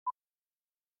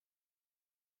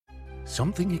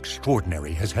Something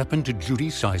extraordinary has happened to Judy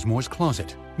Sizemore's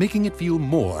closet, making it feel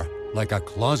more like a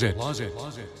closet.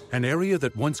 An area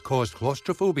that once caused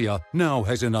claustrophobia now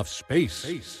has enough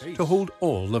space to hold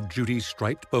all of Judy's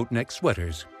striped boat neck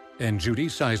sweaters. And Judy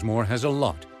Sizemore has a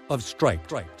lot of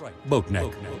striped boat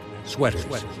neck sweaters.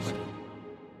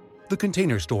 The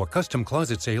Container Store Custom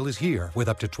Closet Sale is here with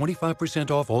up to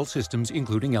 25% off all systems,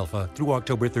 including Alpha, through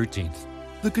October 13th.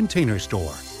 The Container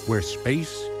Store, where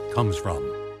space comes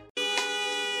from.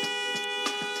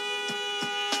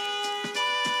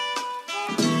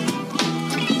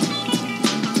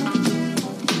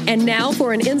 And now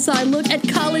for an inside look at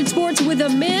college sports with the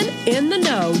men in the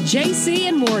know, JC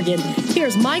and Morgan.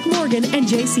 Here's Mike Morgan and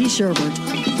JC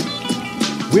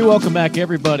Sherbert. We welcome back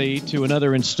everybody to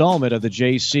another installment of the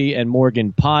JC and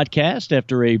Morgan podcast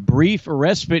after a brief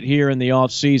respite here in the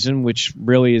off season, which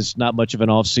really is not much of an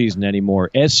off season anymore.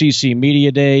 SEC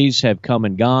Media Days have come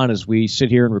and gone as we sit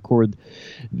here and record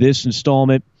this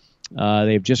installment.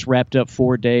 They've just wrapped up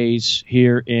 4 days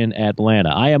here in Atlanta.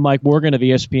 I am Mike Morgan of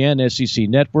ESPN SEC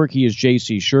Network. He is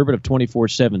JC Sherbert of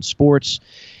 24/7 Sports.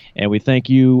 And we thank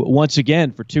you once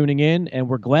again for tuning in, and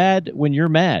we're glad when you're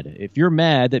mad. If you're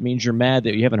mad, that means you're mad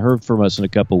that you haven't heard from us in a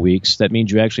couple weeks. That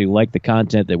means you actually like the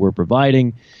content that we're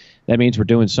providing. That means we're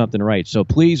doing something right. So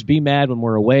please be mad when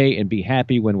we're away and be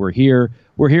happy when we're here.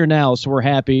 We're here now, so we're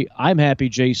happy. I'm happy,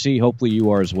 JC. Hopefully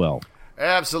you are as well.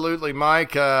 Absolutely,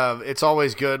 Mike. It's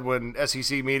always good when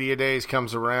SEC Media Days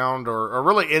comes around, or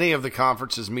really any of the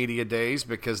conference's Media Days,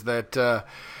 because that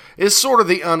is sort of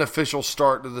the unofficial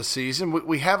start to the season.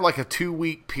 We have like a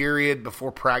 2-week period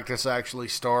before practice actually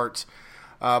starts,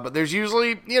 but there's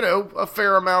usually, a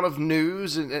fair amount of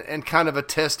news and kind of a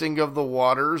testing of the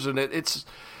waters, and it's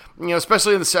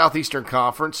especially in the Southeastern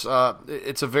Conference,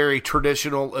 it's a very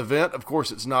traditional event. Of course,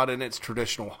 it's not in its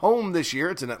traditional home this year.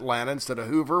 It's in Atlanta instead of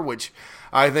Hoover, which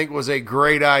I think was a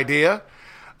great idea.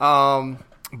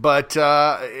 But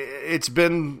it's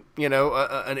been,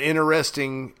 an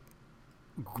interesting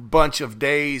bunch of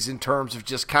days in terms of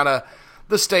just kind of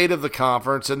the state of the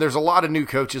conference. And there's a lot of new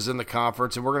coaches in the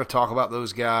conference, and we're going to talk about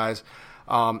those guys.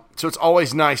 So it's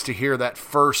always nice to hear that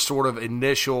first sort of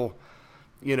initial,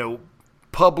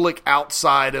 public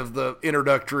outside of the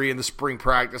introductory and the spring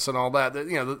practice and all that,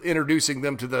 introducing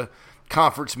them to the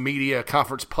conference media,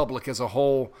 conference public as a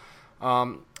whole.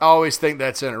 I always think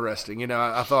that's interesting.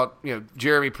 I thought,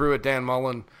 Jeremy Pruitt, Dan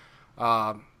Mullen,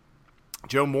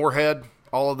 Joe Moorhead,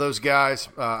 all of those guys,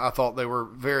 I thought they were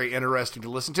very interesting to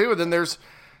listen to. And then there's,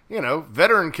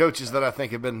 veteran coaches that I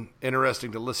think have been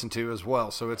interesting to listen to as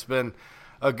well. So it's been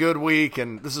a good week,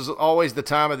 and this is always the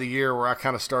time of the year where I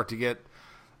kind of start to get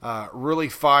really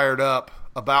fired up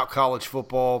about college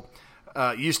football.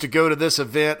 Used to go to this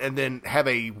event and then have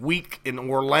a week in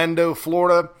Orlando,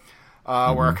 Florida,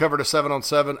 where I covered a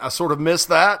 7-on-7. I sort of missed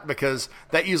that because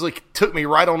that usually took me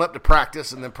right on up to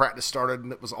practice, and then practice started,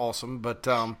 and it was awesome. But,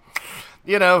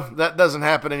 that doesn't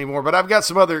happen anymore. But I've got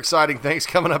some other exciting things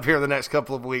coming up here in the next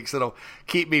couple of weeks that'll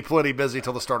keep me plenty busy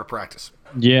till the start of practice.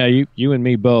 Yeah, you and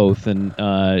me both, and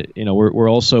we're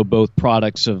also both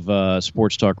products of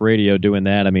Sports Talk Radio doing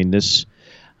that. I mean,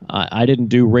 I didn't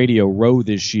do Radio Row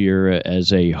this year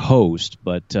as a host,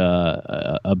 but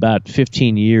about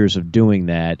 15 years of doing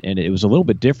that, and it was a little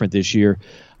bit different this year.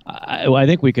 I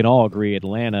think we can all agree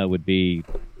Atlanta would be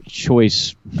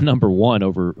choice number one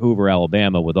over Hoover,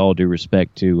 Alabama, with all due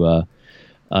respect to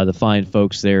the fine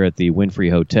folks there at the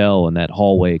Winfrey Hotel and that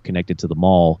hallway connected to the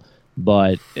mall.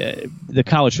 But the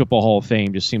College Football Hall of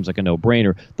Fame just seems like a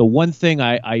no-brainer. The one thing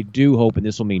I do hope, and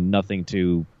this will mean nothing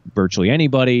to virtually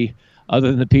anybody other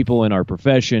than the people in our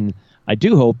profession, I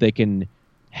do hope they can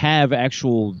have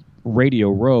actual Radio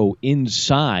Row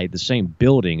inside the same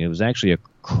building. It was actually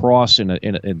across in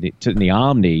the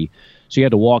Omni, so you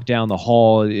had to walk down the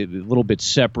hall a little bit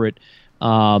separate.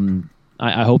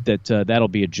 I hope that that'll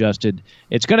be adjusted.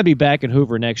 It's going to be back in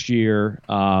Hoover next year,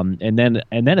 and then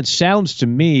it sounds to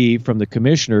me from the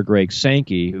commissioner, Greg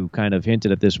Sankey, who kind of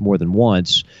hinted at this more than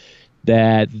once,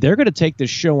 that they're going to take this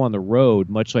show on the road,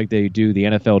 much like they do the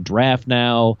NFL draft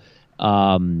now.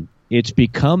 It's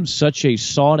become such a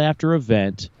sought-after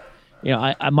event.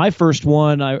 My first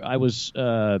one, I was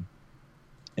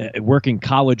working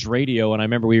college radio, and I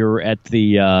remember we were at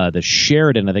the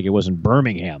Sheridan, I think it was in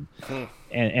Birmingham.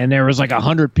 And there was like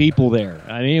 100 people there.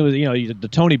 I mean, it was, the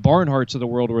Tony Barnharts of the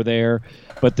world were there,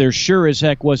 but there sure as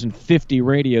heck wasn't 50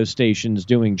 radio stations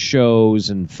doing shows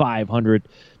and 500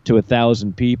 to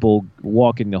 1,000 people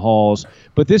walking the halls.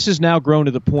 But this has now grown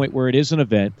to the point where it is an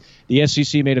event. The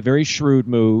SEC made a very shrewd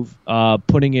move,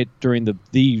 putting it during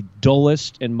the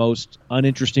dullest and most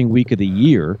uninteresting week of the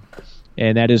year.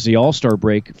 and that is the All-Star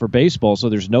break for baseball. So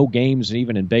there's no games, and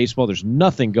even in baseball, there's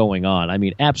nothing going on. I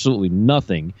mean, absolutely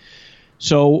nothing.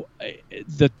 So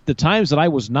the times that I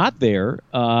was not there,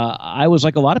 I was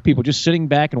like a lot of people, just sitting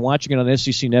back and watching it on the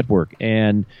SEC Network.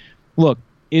 And look,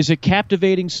 is it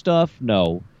captivating stuff?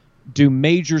 No. Do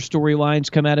major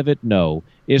storylines come out of it? No.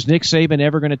 Is Nick Saban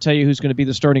ever going to tell you who's going to be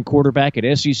the starting quarterback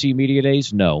at SEC Media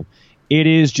Days? No. It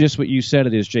is just what you said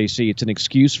it is, JC. It's an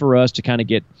excuse for us to kind of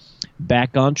get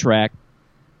back on track.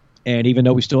 And even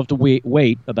though we still have to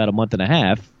wait about a month and a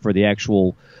half for the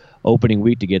actual opening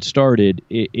week to get started,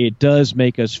 it does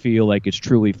make us feel like it's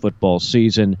truly football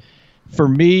season. For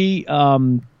me,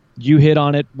 you hit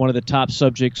on it. One of the top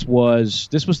subjects was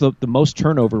this was the most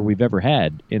turnover we've ever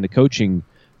had in the coaching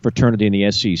fraternity in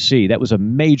the SEC. That was a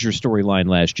major storyline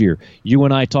last year. You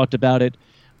and I talked about it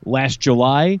last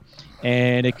July,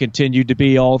 and it continued to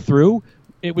be all through.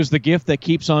 It was the gift that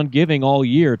keeps on giving all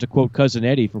year, to quote Cousin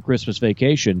Eddie from Christmas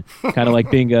Vacation, kind of like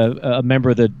being a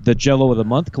member of the Jello of the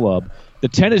Month Club. The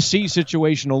Tennessee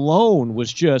situation alone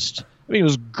was just, I mean, it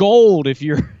was gold if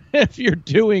you're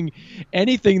doing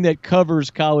anything that covers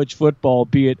college football,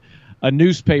 be it a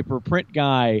newspaper, print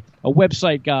guy, a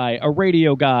website guy, a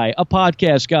radio guy, a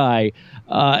podcast guy.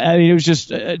 I mean, it was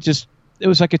just it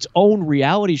was like its own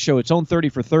reality show, its own 30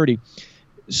 for 30.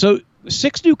 So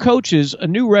 6 new coaches, a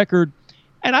new record,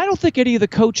 and I don't think any of the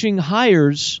coaching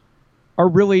hires are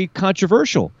really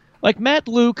controversial. Like Matt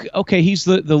Luke, okay, he's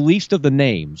the least of the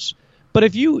names. But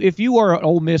if you are an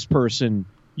Ole Miss person,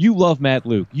 you love Matt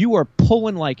Luke. You are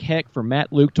pulling like heck for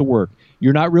Matt Luke to work.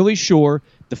 You're not really sure.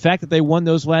 The fact that they won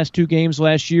those last 2 games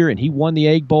last year and he won the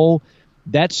Egg Bowl,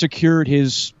 that secured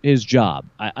his job.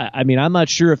 I mean, I'm not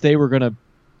sure if they were going to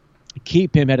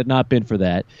keep him had it not been for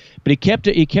that. But he kept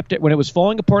it when it was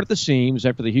falling apart at the seams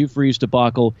after the Hugh Freeze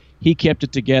debacle. He kept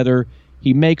it together.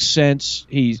 He makes sense.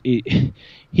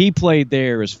 He played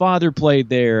there. His father played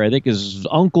there. I think his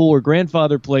uncle or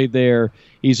grandfather played there.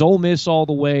 He's Ole Miss all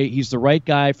the way. He's the right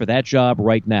guy for that job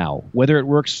right now. Whether it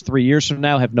works 3 years from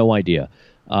now, I have no idea.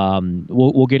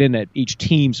 We'll get in at each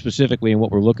team specifically and what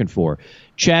we're looking for.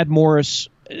 Chad Morris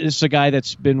is a guy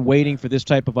that's been waiting for this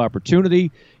type of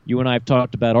opportunity. You and I have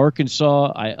talked about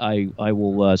Arkansas. I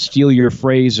will steal your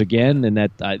phrase again, and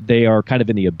that they are kind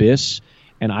of in the abyss.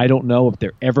 And I don't know if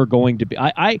they're ever going to be.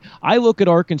 I look at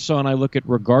Arkansas and I look at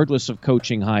regardless of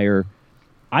coaching hire,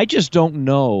 I just don't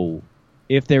know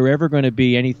if they're ever going to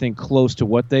be anything close to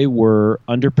what they were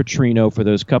under Petrino for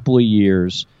those couple of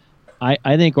years.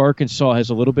 I think Arkansas has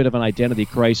a little bit of an identity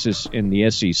crisis in the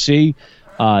SEC.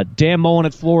 Dan Mullen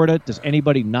at Florida, does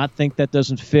anybody not think that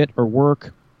doesn't fit or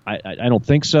work? I don't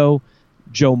think so.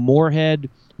 Joe Moorhead,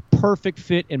 perfect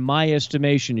fit in my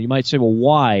estimation. You might say, well,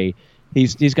 why?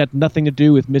 He's got nothing to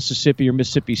do with Mississippi or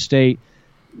Mississippi State.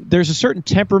 There's a certain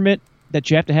temperament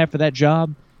that you have to have for that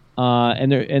job,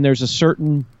 and there's a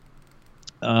certain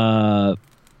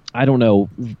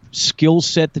skill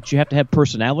set that you have to have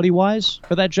personality-wise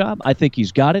for that job. I think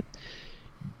he's got it.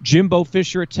 Jimbo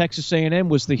Fisher at Texas A&M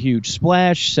was the huge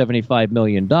splash, $75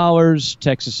 million.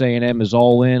 Texas A&M is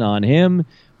all in on him.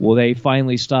 Will they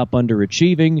finally stop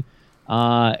underachieving?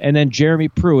 And then Jeremy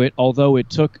Pruitt, although it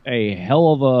took a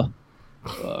hell of a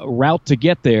route to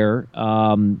get there,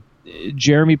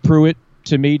 Jeremy Pruitt,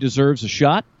 to me, deserves a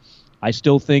shot. I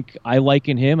still think I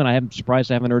liken him, and I'm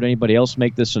surprised I haven't heard anybody else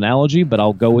make this analogy, but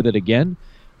I'll go with it again.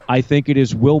 I think it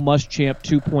is Will Muschamp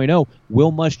 2.0.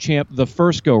 Will Muschamp the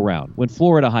first go-round when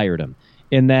Florida hired him,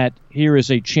 in that here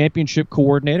is a championship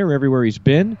coordinator everywhere he's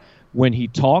been. When he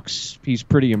talks, he's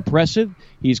pretty impressive.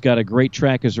 He's got a great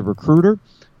track as a recruiter,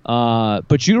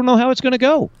 but you don't know how it's going to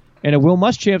go. And at Will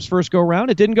Muschamp's first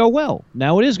go-round, it didn't go well.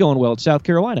 Now it is going well at South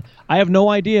Carolina. I have no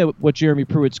idea what Jeremy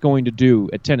Pruitt's going to do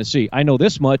at Tennessee. I know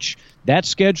this much. That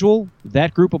schedule,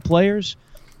 that group of players,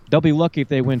 they'll be lucky if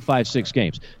they win 5-6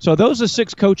 games. So those are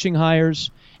 6 coaching hires.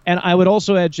 And I would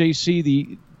also add,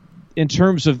 JC, in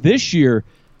terms of this year,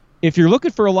 if you're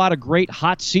looking for a lot of great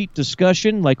hot seat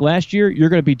discussion like last year, you're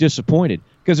going to be disappointed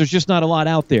because there's just not a lot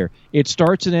out there. It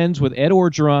starts and ends with Ed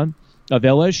Orgeron of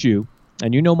LSU.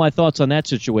 And you know my thoughts on that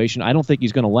situation. I don't think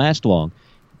he's going to last long.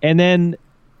 And then,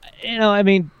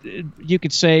 you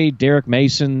could say Derek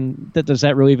Mason. Does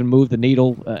that really even move the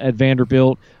needle at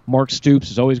Vanderbilt? Mark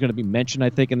Stoops is always going to be mentioned, I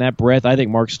think, in that breath. I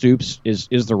think Mark Stoops is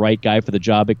the right guy for the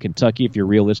job at Kentucky if you're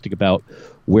realistic about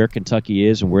where Kentucky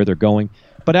is and where they're going.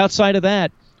 But outside of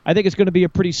that, I think it's going to be a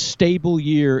pretty stable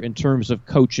year in terms of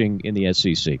coaching in the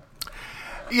SEC.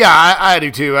 Yeah, I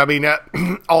do too. I mean,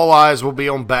 all eyes will be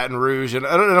on Baton Rouge, and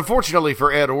unfortunately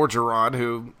for Ed Orgeron,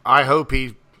 who I hope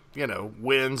he,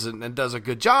 wins and does a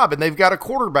good job. And they've got a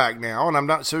quarterback now, and I'm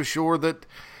not so sure that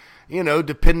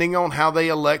depending on how they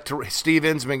elect Steve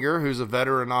Ensminger, who's a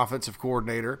veteran offensive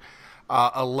coordinator,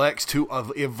 elects to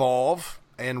evolve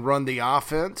and run the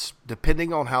offense,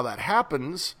 depending on how that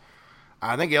happens,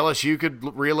 I think LSU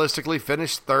could realistically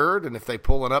finish third, and if they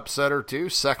pull an upset or two,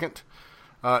 second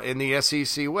in the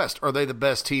SEC West. Are they the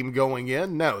best team going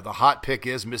in? No. The hot pick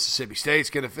is Mississippi State's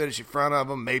going to finish in front of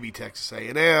them, maybe Texas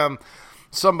A&M.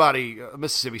 Somebody, a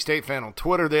Mississippi State fan on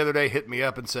Twitter the other day, hit me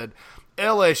up and said,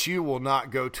 LSU will not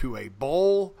go to a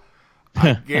bowl.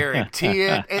 I guarantee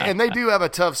it. And they do have a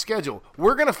tough schedule.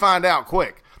 We're going to find out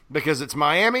quick because it's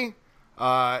Miami,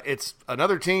 it's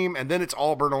another team, and then it's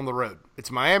Auburn on the road.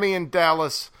 It's Miami and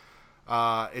Dallas.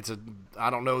 I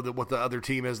don't know what the other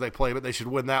team is they play, but they should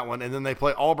win that one. And then they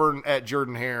play Auburn at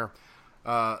Jordan-Hare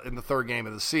in the third game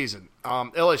of the season.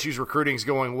 LSU's recruiting is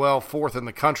going well, fourth in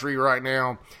the country right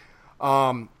now.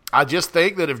 I just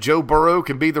think that if Joe Burrow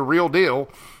can be the real deal,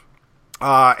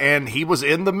 and he was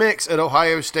in the mix at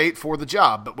Ohio State for the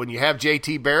job, but when you have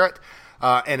J.T. Barrett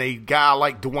and a guy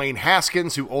like Dwayne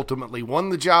Haskins, who ultimately won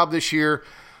the job this year,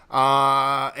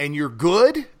 and you're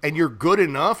good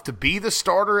enough to be the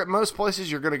starter at most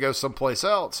places, you're going to go someplace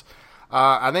else.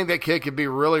 I think that kid could be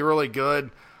really, really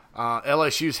good.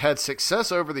 LSU's had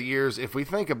success over the years, if we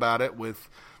think about it, with,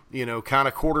 kind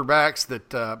of quarterbacks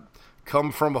that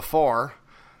come from afar.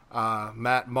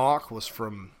 Matt Mock was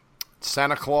from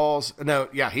Santa Claus. No,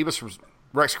 yeah, he was from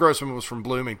 – Rex Grossman was from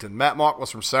Bloomington. Matt Mock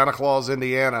was from Santa Claus,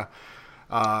 Indiana.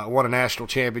 Won a national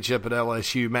championship at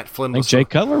LSU. Matt Flynn was. I think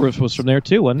Jay Cutler was from there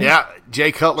too, wasn't he? Yeah,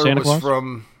 Jay Cutler Santa was Claus?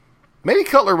 From. Maybe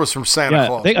Cutler was from Santa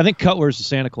Claus. I think Cutler's the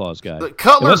Santa Claus guy.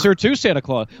 Cutler, unless there are two Santa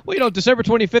Claus. Well, December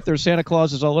 25th, there's Santa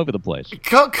Clauses all over the place.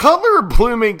 Cutler,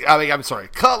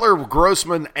 Cutler,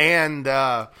 Grossman, and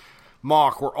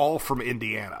Mock were all from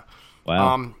Indiana.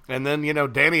 Wow. And then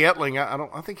Danny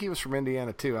Etling. I think he was from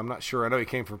Indiana too. I'm not sure. I know he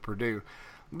came from Purdue.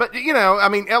 But,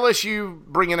 LSU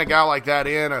bringing a guy like that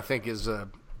in, I think, is a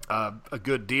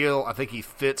good deal. I think he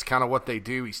fits kind of what they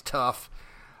do. He's tough.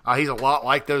 He's a lot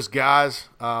like those guys,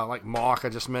 like Mock I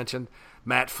just mentioned,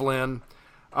 Matt Flynn.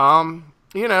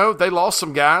 They lost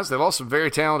some guys. They lost some very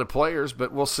talented players,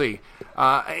 but we'll see.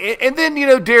 And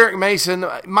then, Derek Mason,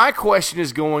 my question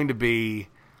is going to be,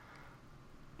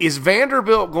 is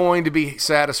Vanderbilt going to be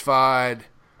satisfied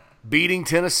beating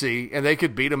Tennessee, and they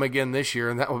could beat them again this year,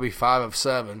 and that would be 5 of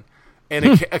 7, and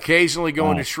occasionally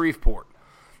going to Shreveport?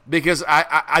 Because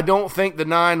I don't think the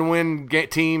 9-win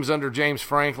teams under James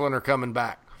Franklin are coming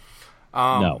back.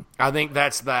 No. I think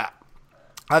that's that.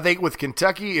 I think with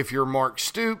Kentucky, if you're Mark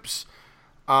Stoops,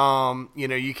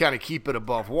 you kind of keep it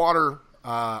above water.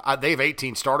 They have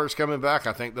 18 starters coming back.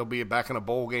 I think they'll be back in a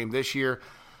bowl game this year.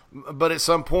 But at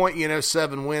some point,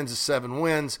 7 wins is 7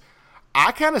 wins.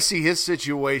 I kind of see his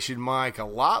situation, Mike, a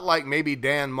lot like maybe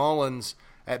Dan Mullins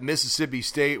at Mississippi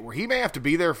State, where he may have to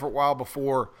be there for a while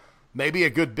before maybe a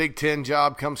good Big Ten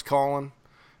job comes calling.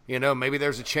 Maybe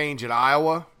there's a change at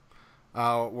Iowa,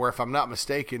 where, if I'm not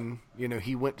mistaken,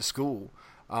 he went to school.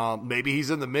 Maybe he's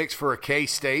in the mix for a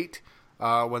K-State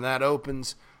when that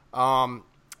opens.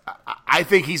 I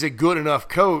think he's a good enough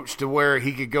coach to where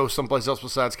he could go someplace else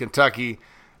besides Kentucky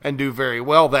and do very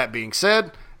well. That being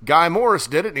said, Guy Morris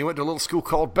did it, and he went to a little school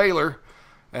called Baylor,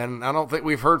 and I don't think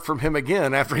we've heard from him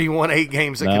again after he won 8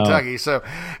 games at Kentucky. So,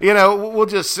 we'll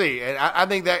just see. And I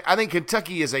think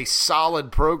Kentucky is a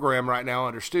solid program right now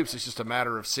under Stoops. It's just a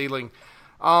matter of ceiling.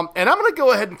 And I'm going to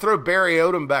go ahead and throw Barry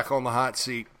Odom back on the hot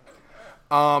seat.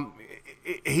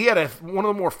 He had one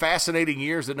of the more fascinating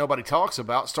years that nobody talks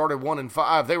about. Started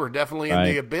 1-5. They were definitely in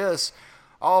the abyss.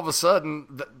 All of a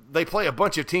sudden, they play a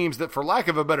bunch of teams that, for lack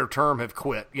of a better term, have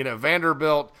quit.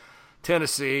 Vanderbilt,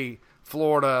 Tennessee,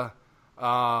 Florida,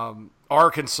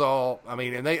 Arkansas.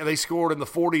 And they scored in the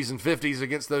 40s and 50s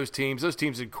against those teams. Those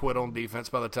teams had quit on defense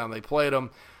by the time they played them.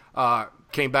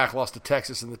 Came back, lost to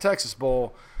Texas in the Texas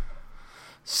Bowl.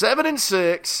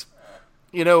 7-6.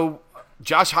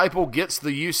 Josh Heupel gets the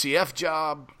UCF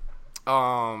job.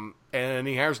 And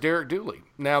he hires Derek Dooley.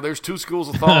 Now, there's two schools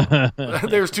of thought.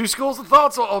 There's two schools of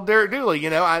thoughts on Derek Dooley.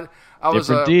 I was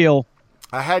different deal.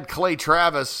 I had Clay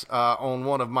Travis on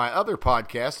one of my other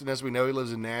podcasts, and as we know, he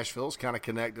lives in Nashville. He's kind of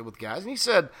connected with guys, and he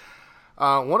said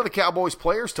one of the Cowboys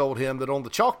players told him that on the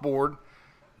chalkboard,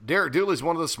 Derek Dooley is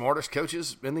one of the smartest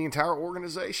coaches in the entire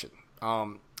organization.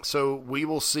 So we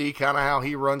will see kind of how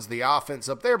he runs the offense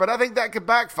up there, but I think that could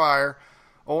backfire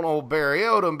on old Barry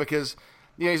Odom because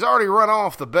he's already run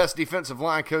off the best defensive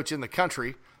line coach in the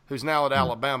country, who's now at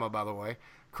Alabama, by the way,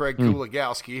 Craig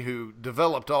Kuligowski, who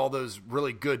developed all those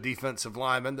really good defensive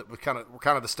linemen that were kind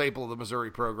of the staple of the Missouri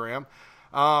program.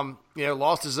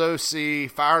 Lost his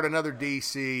OC, fired another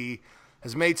DC,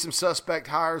 has made some suspect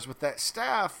hires with that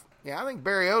staff. Yeah, I think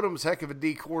Barry Odom's heck of a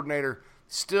D coordinator.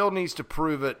 Still needs to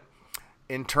prove it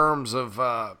in terms of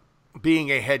being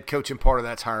a head coach, and part of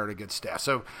that's hiring a good staff.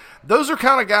 So those are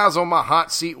kind of guys on my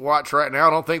hot seat watch right now. I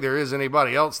don't think there is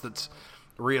anybody else that's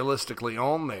realistically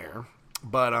on there.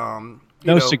 But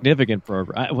significant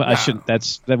program. I shouldn't.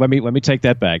 Let me take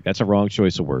that back. That's a wrong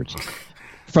choice of words.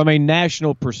 From a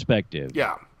national perspective,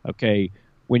 yeah. Okay,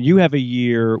 when you have a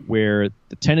year where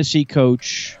the Tennessee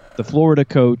coach, the Florida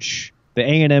coach, the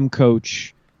A&M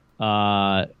coach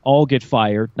all get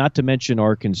fired, not to mention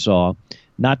Arkansas,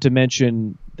 not to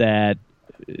mention that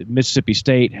Mississippi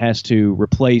State has to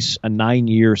replace a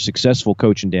 9-year successful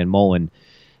coach in Dan Mullen,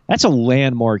 that's a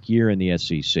landmark year in the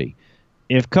SEC.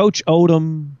 If Coach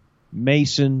Odom,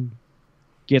 Mason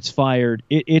gets fired,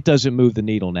 it doesn't move the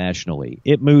needle nationally.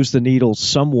 It moves the needle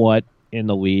somewhat in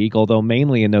the league, although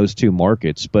mainly in those two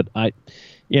markets. But I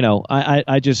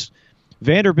just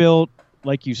Vanderbilt,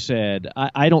 like you said,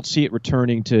 I don't see it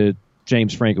returning to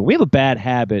James Franklin. We have a bad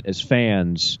habit as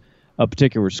fans of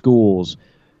particular schools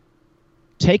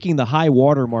taking the high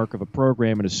watermark of a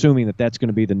program and assuming that that's going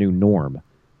to be the new norm.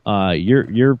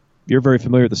 You're very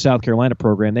familiar with the South Carolina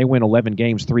program. They win 11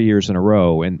 games 3 years in a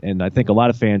row, and I think a lot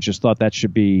of fans just thought that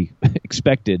should be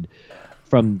expected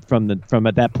from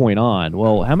at that point on.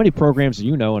 Well, how many programs do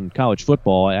you know in college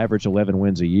football average 11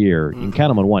 wins a year? You can count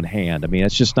them on one hand. I mean,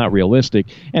 that's just not realistic.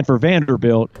 And for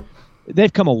Vanderbilt,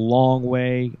 they've come a long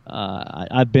way.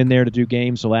 I've been there to do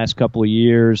games the last couple of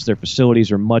years. Their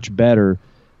facilities are much better.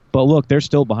 But look, they're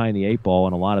still behind the 8 ball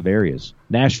in a lot of areas.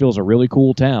 Nashville's a really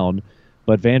cool town,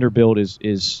 but Vanderbilt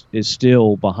is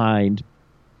still behind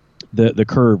the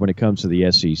curve when it comes to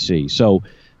the SEC. So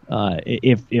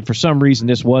if for some reason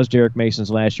this was Derek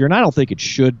Mason's last year, and I don't think it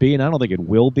should be, and I don't think it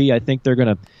will be, I think they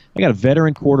got a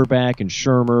veteran quarterback in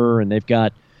Shermer, and they've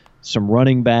got some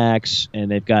running backs,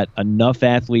 and they've got enough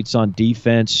athletes on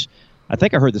defense. I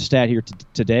think I heard the stat here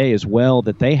today as well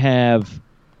that they have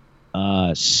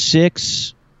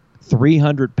 6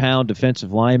 300-pound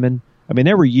defensive linemen. I mean,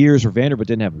 there were years where Vanderbilt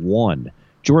didn't have one.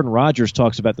 Jordan Rodgers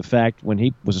talks about the fact when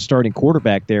he was a starting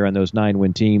quarterback there on those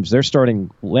 9-win teams, their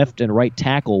starting left and right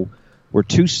tackle were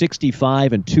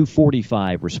 265 and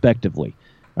 245 respectively.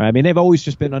 I mean, they've always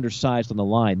just been undersized on the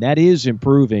line. That is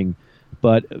improving,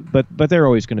 but they're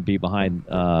always going to be behind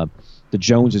the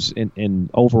Joneses in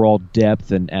overall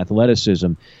depth and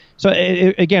athleticism. So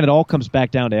again, it all comes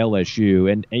back down to LSU,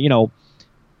 and you know,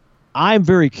 I'm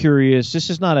very curious. This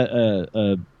is not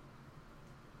a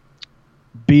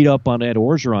beat up on Ed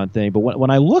Orgeron thing, but when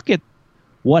I look at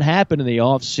what happened in the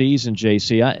offseason,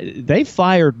 JC, he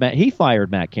fired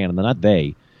Matt Canada, not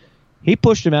they. He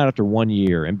pushed him out after 1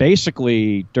 year, and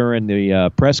basically during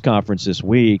the press conference this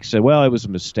week said, well, it was a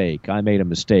mistake. I made a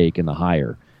mistake in the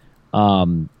hire.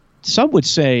 Some would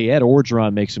say Ed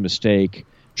Orgeron makes a mistake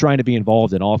trying to be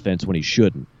involved in offense when he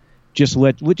shouldn't. Just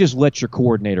let your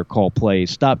coordinator call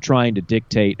plays. Stop trying to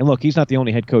dictate. And look, he's not the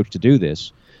only head coach to do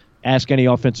this. Ask any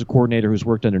offensive coordinator who's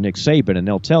worked under Nick Saban, and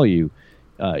they'll tell you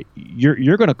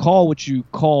you're going to call what you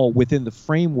call within the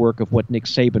framework of what Nick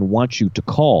Saban wants you to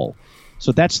call.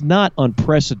 So that's not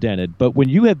unprecedented. But when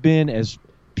you have been as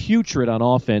putrid on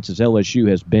offense as LSU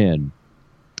has been,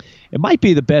 it might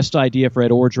be the best idea for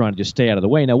Ed Orgeron to just stay out of the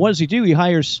way. Now, what does he do? He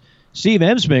hires Steve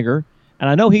Ensminger. And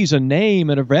I know he's a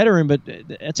name and a veteran, but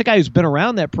that's a guy who's been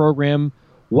around that program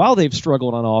while they've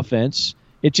struggled on offense.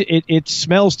 It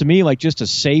smells to me like just a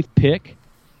safe pick.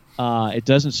 It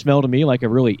doesn't smell to me like a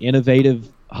really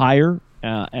innovative hire.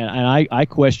 And I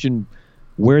question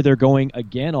where they're going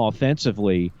again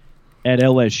offensively at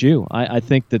LSU. I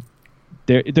think that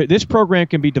this program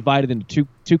can be divided into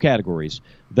two categories: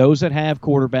 those that have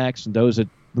quarterbacks and those that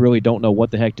really don't know what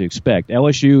the heck to expect.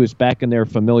 LSU is back in their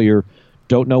familiar.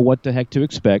 Don't know what the heck to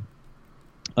expect.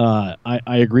 I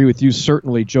agree with you.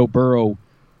 Certainly, Joe Burrow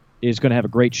is going to have a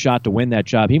great shot to win that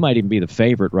job. He might even be the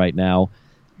favorite right now.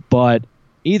 But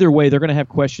either way, they're going to have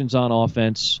questions on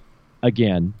offense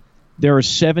again. There are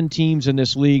 7 teams in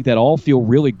this league that all feel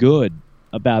really good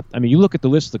about. I mean, you look at the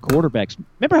list of the quarterbacks.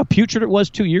 Remember how putrid it was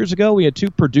 2 years ago? We had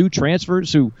 2 Purdue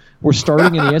transfers who were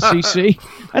starting in the SEC.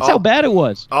 That's how bad it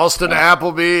was. Austin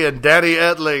Appleby and Danny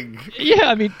Etling. Yeah,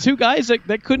 I mean, 2 guys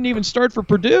that couldn't even start for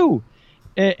Purdue.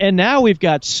 And now we've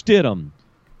got Stidham,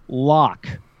 Locke,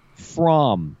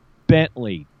 Fromm,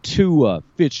 Bentley, Tua,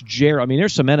 Fitzgerald. I mean,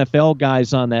 there's some NFL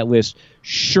guys on that list.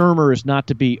 Shermer is not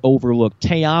to be overlooked.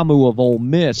 Te'amu of Ole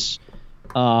Miss.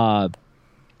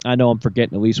 I know I'm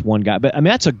forgetting at least one guy, but I mean,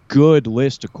 that's a good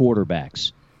list of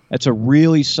quarterbacks. That's a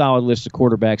really solid list of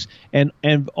quarterbacks. And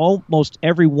almost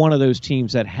every one of those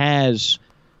teams that has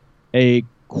a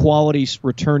quality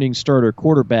returning starter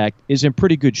quarterback is in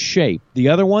pretty good shape. The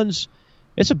other ones,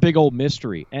 It's a big old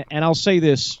mystery. And I'll say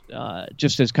this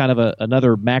just as kind of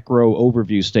another macro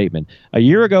overview statement. A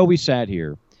year ago, we sat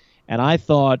here, and I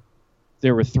thought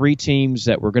there were 3 teams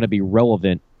that were going to be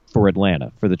relevant for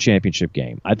Atlanta for the championship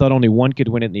game. I thought only one could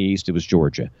win in the East. It was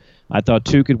Georgia. I thought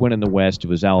 2 could win in the West. It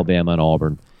was Alabama and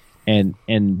Auburn. And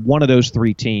one of those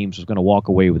 3 teams was going to walk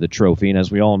away with a trophy. And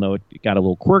as we all know, it got a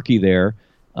little quirky there.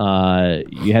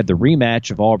 You had the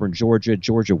rematch of Auburn-Georgia.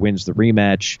 Georgia wins the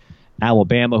rematch.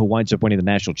 Alabama, who winds up winning the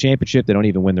national championship, they don't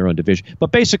even win their own division.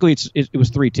 But basically, it was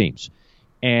 3 teams.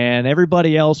 And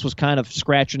everybody else was kind of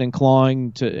scratching and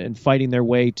clawing and fighting their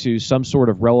way to some sort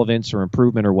of relevance or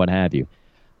improvement or what have you.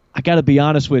 I got to be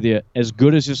honest with you, as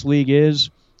good as this league is,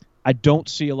 I don't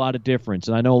see a lot of difference.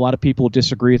 And I know a lot of people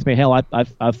disagree with me. Hell,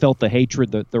 I've felt the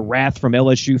hatred, the wrath from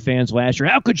LSU fans last year.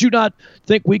 How could you not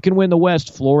think we can win the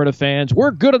West? Florida fans,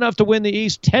 we're good enough to win the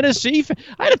East. Tennessee,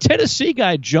 I had a Tennessee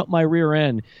guy jump my rear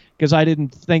end because I didn't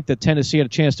think that Tennessee had a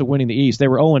chance to winning the East. They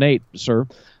were 0-8, sir.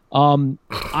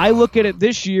 I look at it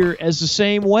this year as the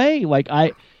same way. Like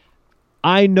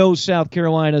I know South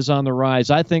Carolina's on the rise.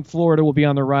 I think Florida will be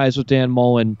on the rise with Dan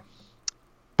Mullen,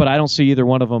 but I don't see either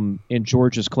one of them in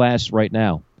Georgia's class right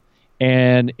now.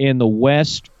 And in the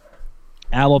West,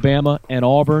 Alabama and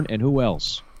Auburn, and who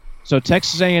else? So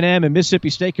Texas A&M and Mississippi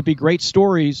State could be great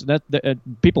stories. That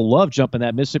people love jumping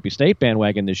that Mississippi State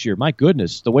bandwagon this year. My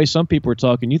goodness, the way some people are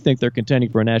talking, you think they're contending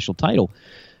for a national title,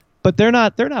 but they're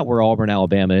not. They're not where Auburn,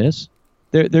 Alabama is.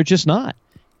 They're just not.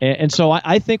 And so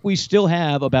I think we still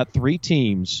have about 3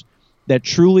 teams that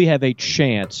truly have a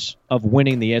chance of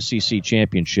winning the SEC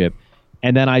championship.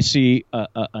 And then I see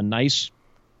a nice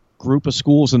group of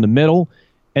schools in the middle,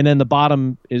 and then the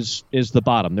bottom is the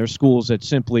bottom. There's schools that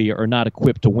simply are not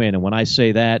equipped to win. And when I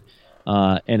say that,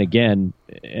 and again,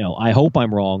 I hope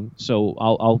I'm wrong, so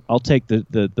I'll take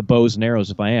the bows and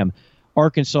arrows if I am.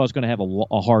 Arkansas is going to have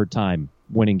a hard time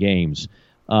winning games.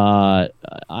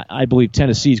 I believe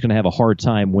Tennessee is going to have a hard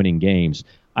time winning games.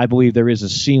 I believe there is a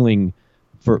ceiling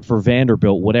for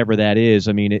Vanderbilt, whatever that is.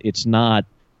 I mean, it's not,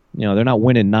 they're not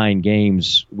winning 9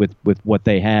 games with what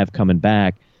they have coming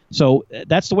back. So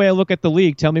that's the way I look at the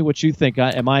league. Tell me what you think.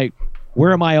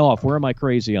 Where am I off? Where am I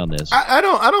crazy on this? I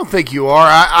don't think you are.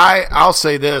 I'll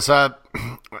say this.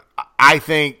 I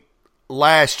think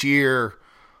last year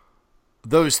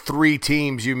those 3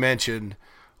 teams you mentioned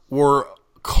were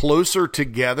closer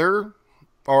together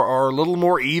or a little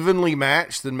more evenly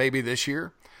matched than maybe this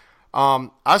year.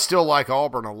 I still like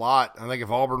Auburn a lot. I think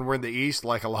if Auburn were in the East,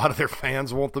 like a lot of their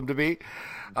fans want them to be,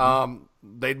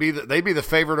 they'd be the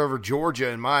favorite over Georgia,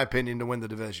 in my opinion, to win the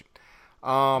division.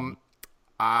 I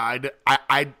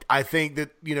think that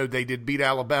they did beat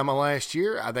Alabama last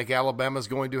year. I think Alabama's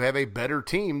going to have a better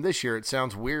team this year. It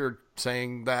sounds weird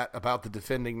saying that about the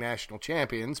defending national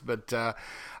champions, but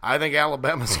I think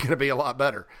Alabama's going to be a lot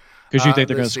better. Because you think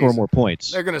they're going to score more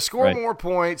points. They're going to score more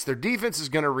points. Their defense is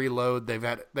going to reload. They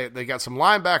got some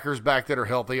linebackers back that are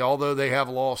healthy, although they have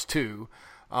lost 2.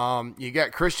 You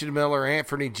got Christian Miller.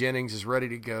 Anthony Jennings is ready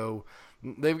to go.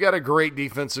 They've got a great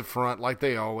defensive front like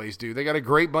they always do. They got a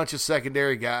great bunch of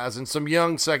secondary guys and some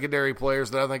young secondary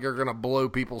players that I think are going to blow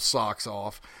people's socks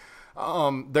off.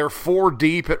 They're 4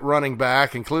 deep at running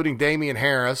back, including Damian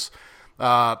Harris,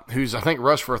 who's I think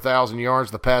rushed for 1,000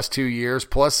 yards the past 2 years,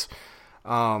 plus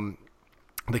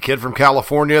the kid from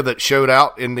California that showed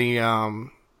out in the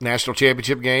national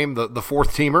championship game, the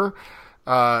fourth teamer.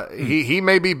 He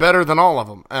may be better than all of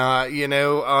them.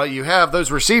 You have those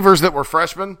receivers that were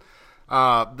freshmen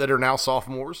that are now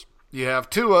sophomores. You have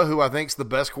Tua, who I think is the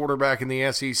best quarterback in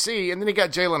the SEC, and then you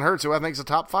got Jalen Hurts, who I think is a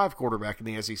top 5 quarterback in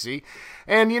the SEC.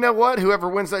 And you know what? Whoever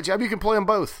wins that job, you can play them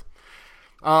both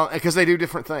because they do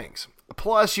different things.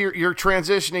 Plus, you're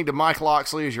transitioning to Mike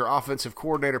Locksley as your offensive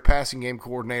coordinator, passing game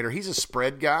coordinator. He's a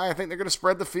spread guy. I think they're going to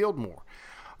spread the field more.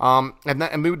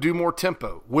 And we would do more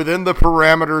tempo within the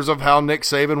parameters of how Nick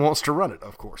Saban wants to run it,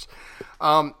 of course.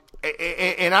 And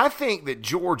I think that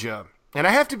Georgia, and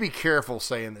I have to be careful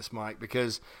saying this, Mike,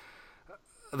 because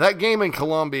that game in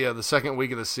Columbia the second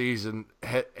week of the season,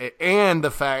 and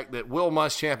the fact that Will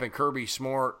Muschamp and Kirby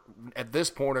Smart at this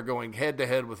point are going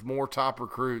head-to-head with more top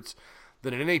recruits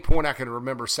than at any point I can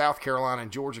remember South Carolina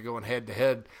and Georgia going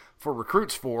head-to-head for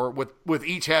recruits with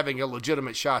each having a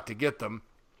legitimate shot to get them.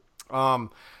 And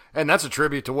that's a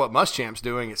tribute to what Muschamp's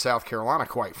doing at South Carolina,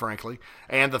 quite frankly,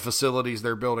 and the facilities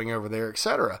they're building over there, et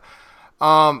cetera.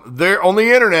 They're on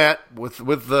the internet with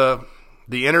the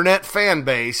internet fan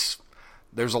base.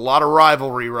 There's a lot of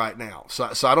rivalry right now.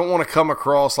 So I don't want to come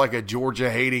across like a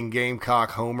Georgia-hating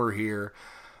Gamecock homer here,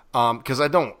 because I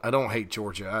don't hate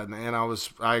Georgia. And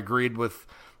I agreed with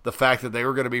the fact that they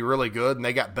were going to be really good, and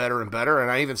they got better and better.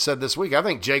 And I even said this week, I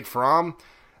think Jake Fromm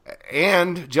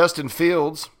and Justin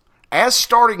Fields, as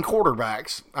starting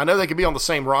quarterbacks, I know they could be on the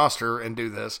same roster and do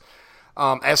this,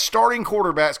 as starting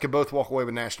quarterbacks could both walk away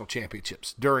with national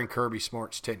championships during Kirby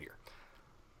Smart's tenure.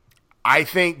 I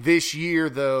think this year,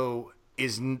 though,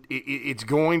 it's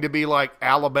going to be like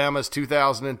Alabama's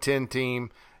 2010 team,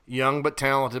 young but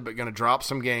talented, but going to drop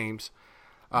some games,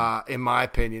 in my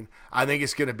opinion. I think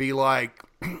it's going to be like,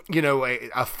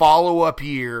 a follow-up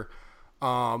year,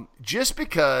 just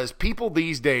because people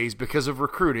these days, because of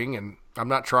recruiting, and I'm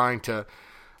not trying to,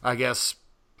 I guess,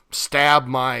 stab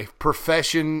my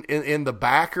profession in the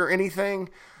back or anything,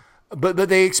 but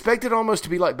they expect it almost to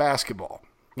be like basketball.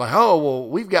 Like, oh, well,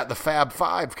 we've got the Fab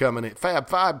Five coming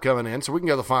in, so we can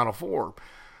go to the Final Four.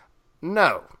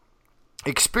 No.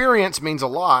 Experience means a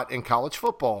lot in college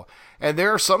football. And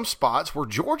there are some spots where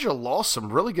Georgia lost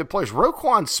some really good players.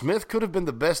 Roquan Smith could have been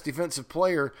the best defensive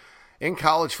player in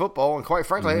college football, and quite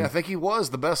frankly, I think he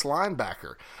was the best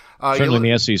linebacker. Certainly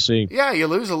in the SEC. Yeah, you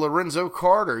lose a Lorenzo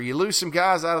Carter. You lose some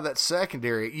guys out of that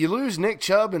secondary. You lose Nick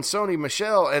Chubb and Sony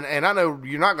Michel, and I know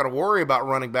you're not going to worry about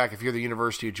running back if you're the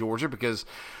University of Georgia because,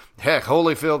 heck,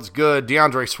 Holyfield's good.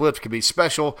 DeAndre Swift could be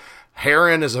special.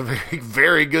 Herron is a very,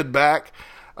 very good back.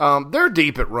 They're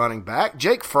deep at running back.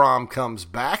 Jake Fromm comes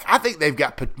back. I think they've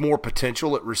got more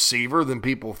potential at receiver than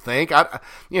people think.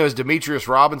 Is Demetrius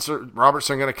Robertson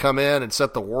going to come in and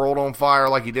set the world on fire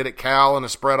like he did at Cal in a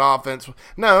spread offense?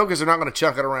 No, because they're not going to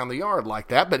chuck it around the yard like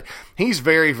that. But he's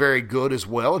very, very good as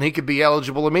well, and he could be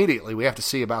eligible immediately. We have to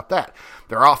see about that.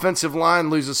 Their offensive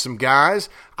line loses some guys.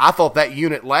 I thought that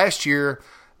unit last year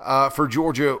for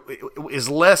Georgia is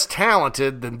less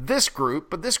talented than this group,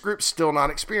 but this group's still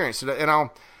not experienced. And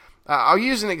I'll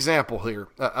use an example here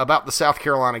about the South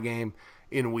Carolina game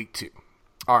in week 2.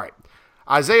 All right.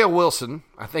 Isaiah Wilson,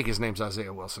 I think his name's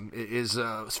Isaiah Wilson, is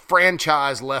a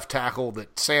franchise left tackle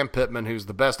that Sam Pittman, who's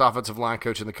the best offensive line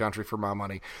coach in the country for my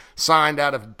money, signed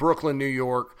out of Brooklyn, New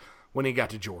York when he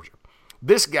got to Georgia.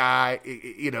 This guy,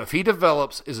 if he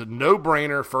develops, is a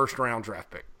no-brainer first-round draft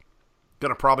pick. Going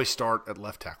to probably start at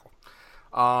left tackle.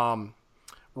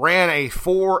 Ran a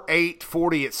 4.8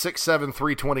 40 at 6'7",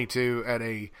 322 at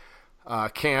a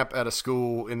camp at a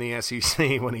school in the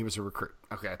SEC when he was a recruit.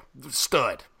 Okay,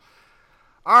 stud.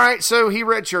 All right, so he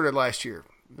redshirted last year.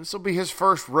 This will be his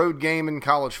first road game in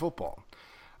college football.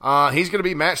 He's going to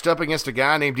be matched up against a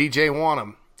guy named DJ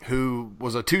Wanham, who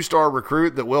was a 2-star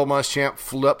recruit that Will Muschamp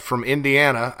flipped from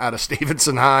Indiana out of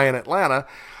Stevenson High in Atlanta,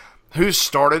 who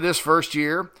started his first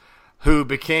year, who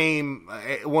became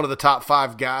one of the top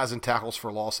 5 guys in tackles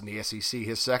for loss in the SEC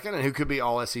his second, and who could be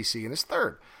all SEC in his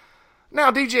third.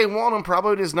 Now, DJ Wanham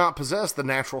probably does not possess the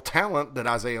natural talent that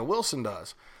Isaiah Wilson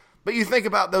does. But you think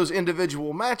about those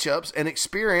individual matchups and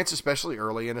experience, especially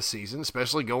early in a season,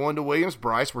 especially going to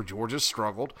Williams-Brice where Georgia's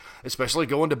struggled, especially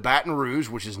going to Baton Rouge,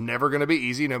 which is never going to be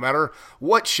easy no matter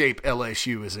what shape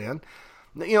LSU is in.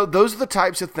 Those are the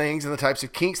types of things and the types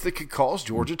of kinks that could cause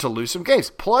Georgia to lose some games.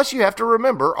 Plus, you have to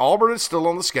remember, Auburn is still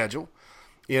on the schedule.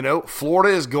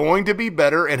 Florida is going to be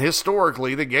better, and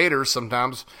historically, the Gators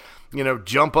sometimes,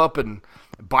 jump up and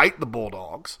bite the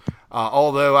Bulldogs.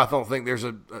 Although I don't think there's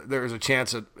a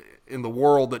chance in the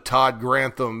world that Todd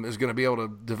Grantham is going to be able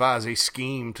to devise a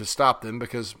scheme to stop them,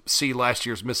 because see last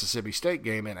year's Mississippi State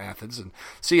game in Athens and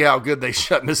see how good they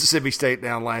shut Mississippi State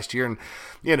down last year. And,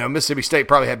 Mississippi State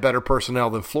probably had better personnel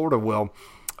than Florida will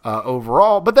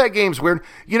overall. But that game's weird.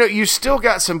 You still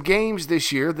got some games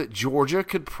this year that Georgia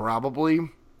could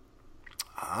probably,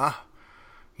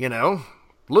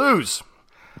 lose.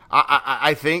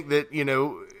 I think that,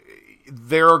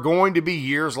 there are going to be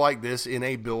years like this in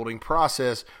a building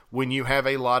process when you have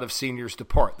a lot of seniors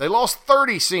depart. They lost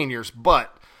 30 seniors,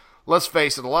 but let's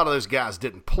face it, a lot of those guys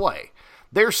didn't play.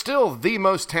 They're still the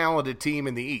most talented team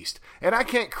in the East, and I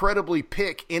can't credibly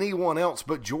pick anyone else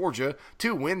but Georgia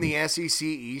to win the SEC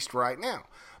East right now.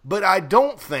 But I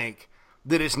don't think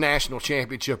that it's national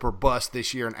championship or bust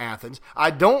this year in Athens.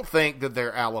 I don't think that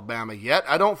they're Alabama yet.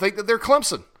 I don't think that they're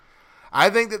Clemson. I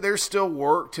think that there's still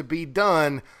work to be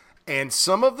done. And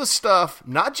some of the stuff,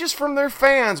 not just from their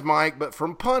fans, Mike, but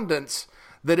from pundits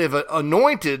that have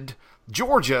anointed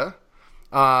Georgia,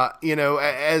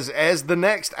 as the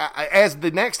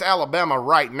next Alabama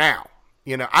right now.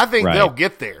 I think they'll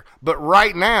get there, but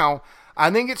right now,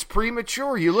 I think it's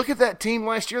premature. You look at that team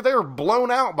last year; they were blown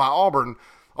out by Auburn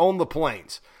on the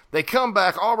Plains. They come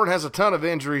back. Auburn has a ton of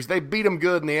injuries. They beat them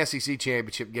good in the SEC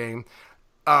championship game.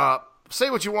 Say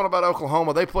what you want about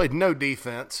Oklahoma; they played no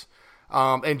defense.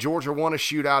 And Georgia won a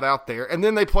shootout out there. And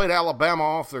then they played Alabama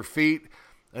off their feet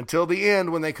until the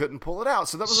end when they couldn't pull it out.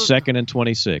 So that was second and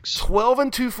 26.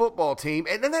 12-2 football team,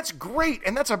 and that's great,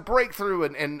 and that's a breakthrough,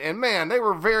 and man, they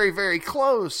were very, very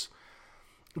close.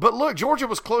 But look, Georgia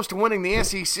was close to winning the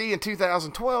SEC in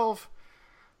 2012,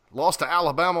 lost to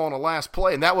Alabama on the last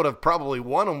play, and that would have probably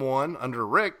won them one under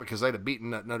Rick because they'd have beaten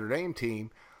that Notre Dame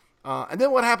team. And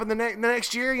then what happened the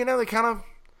next year? They kind of,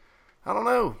 I don't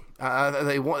know.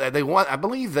 They won. I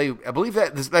believe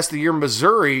that's the year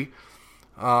Missouri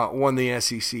won the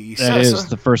SEC. That is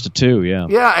the first of two, yeah.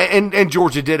 Yeah, and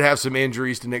Georgia did have some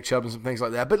injuries to Nick Chubb and some things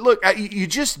like that. But look, you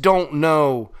just don't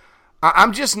know.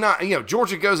 I'm just not,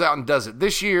 Georgia goes out and does it.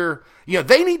 This year,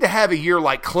 they need to have a year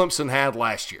like Clemson had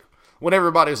last year when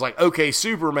everybody was like, okay,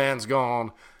 Superman's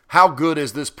gone. How good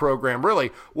is this program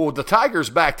really? Well, the Tigers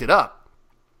backed it up.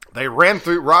 They ran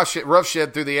through roughshed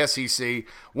through the SEC,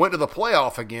 went to the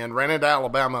playoff again, ran into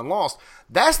Alabama and lost.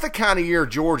 That's the kind of year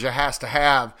Georgia has to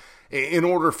have in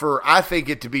order for, I think,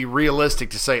 it to be realistic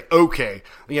to say, okay,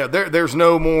 there's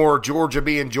no more Georgia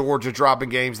being Georgia, dropping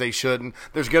games they shouldn't.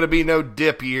 There's going to be no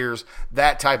dip years,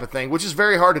 that type of thing, which is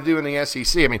very hard to do in the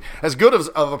SEC. I mean, as good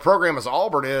of a program as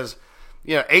Auburn is,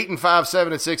 8-5,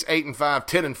 7-6, 8-5,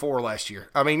 10-4 last year.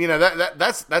 I mean,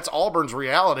 that's Auburn's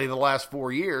reality the last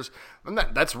 4 years, and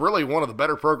that's really one of the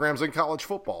better programs in college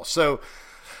football. So,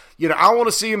 I want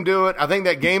to see him do it. I think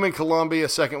that game in Columbia,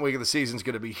 second week of the season, is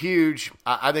going to be huge.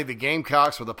 I think the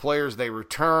Gamecocks, with the players they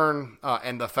return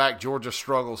and the fact Georgia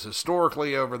struggles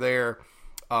historically over there,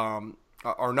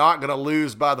 are not going to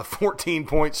lose by the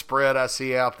 14-point spread I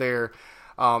see out there.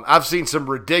 I've seen some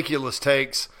ridiculous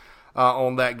takes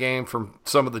on that game from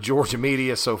some of the Georgia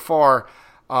media so far.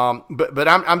 But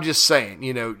I'm just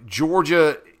saying,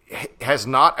 Georgia has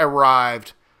not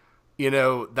arrived.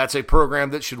 That's a program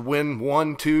that should win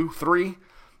 1, 2, 3.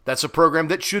 That's a program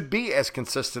that should be as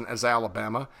consistent as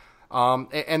Alabama.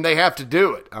 And they have to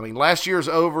do it. I mean, last year's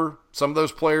over. Some of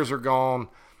those players are gone.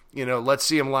 Let's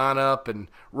see them line up and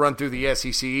run through the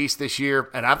SEC East this year.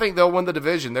 And I think they'll win the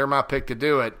division. They're my pick to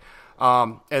do it.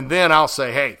 And then I'll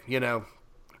say, hey,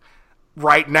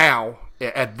 right now,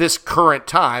 at this current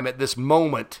time, at this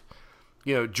moment,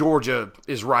 Georgia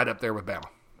is right up there with Bama.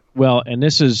 Well, and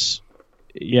this is,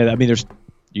 I mean,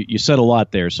 you said a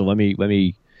lot there, so let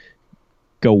me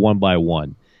go one by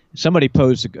one. Somebody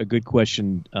posed a good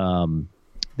question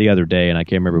the other day, and I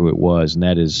can't remember who it was, and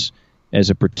that is as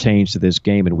it pertains to this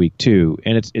game in Week 2.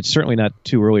 And it's certainly not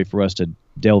too early for us to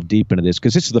delve deep into this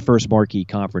because this is the first marquee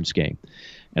conference game.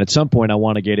 And at some point, I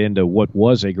want to get into what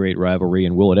was a great rivalry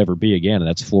and will it ever be again, and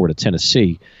that's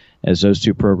Florida-Tennessee, as those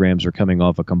two programs are coming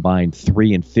off a combined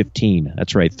 3-15.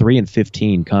 That's right,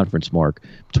 3-15 conference mark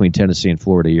between Tennessee and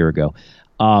Florida a year ago.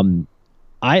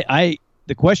 The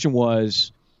question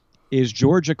was, is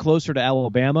Georgia closer to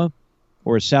Alabama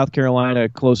or is South Carolina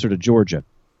closer to Georgia?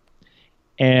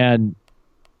 And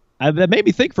that made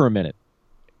me think for a minute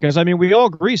because, I mean, we all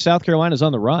agree South Carolina's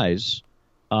on the rise.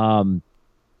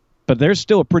 But there's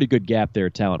still a pretty good gap there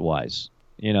talent-wise.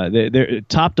 They're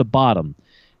top to bottom.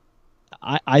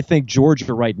 I think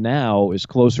Georgia right now is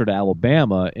closer to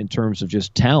Alabama in terms of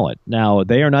just talent. Now,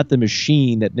 they are not the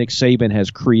machine that Nick Saban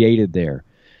has created there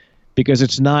because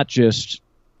it's not just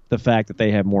the fact that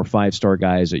they have more five-star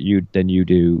guys than you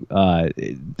do.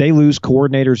 They lose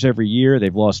coordinators every year.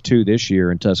 They've lost 2 this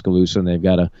year in Tuscaloosa, and they've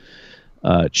got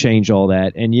to change all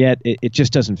that. And yet it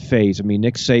just doesn't phase. I mean,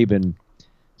 Nick Saban,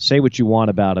 say what you want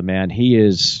about him, man. He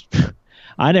is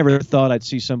 – I never thought I'd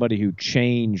see somebody who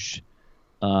changed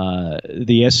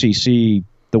the SEC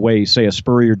the way, say, a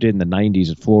Spurrier did in the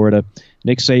 90s at Florida.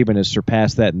 Nick Saban has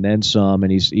surpassed that and then some,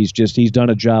 and he's done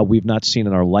a job we've not seen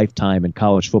in our lifetime in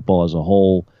college football as a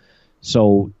whole.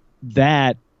 So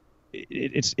that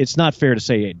it's not fair to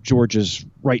say Georgia's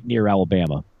right near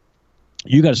Alabama.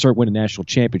 You got to start winning national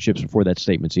championships before that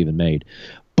statement's even made.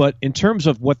 But in terms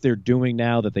of what they're doing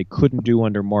now that they couldn't do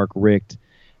under Mark Richt,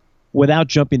 without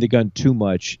jumping the gun too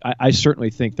much, I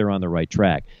certainly think they're on the right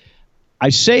track. I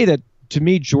say that, to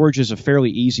me, Georgia's a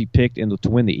fairly easy pick to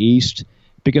win the East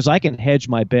because I can hedge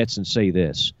my bets and say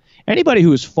this. Anybody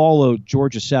who has followed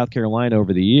Georgia, South Carolina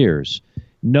over the years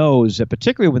knows that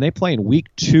particularly when they play in Week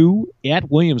 2 at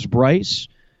Williams-Brice,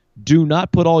 do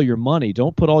not put all your money,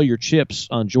 don't put all your chips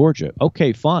on Georgia.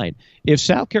 Okay, fine. If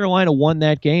South Carolina won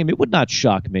that game, it would not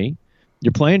shock me.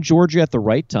 You're playing Georgia at the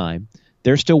right time.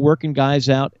 They're still working guys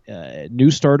out,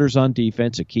 new starters on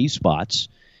defense at key spots.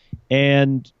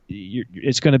 And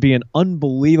it's going to be an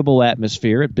unbelievable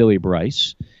atmosphere at Billy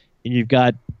Brice. And you've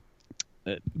got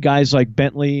guys like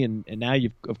Bentley, and now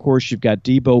you've got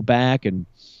Debo back, and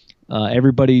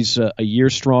everybody's a year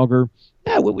stronger.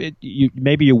 Yeah,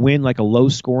 maybe you win like a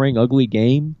low-scoring, ugly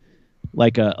game,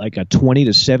 like a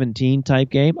 20-17 type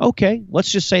game, okay,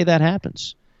 let's just say that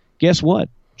happens. Guess what?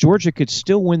 Georgia could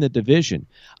still win the division.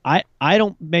 I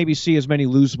don't maybe see as many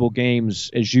losable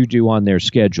games as you do on their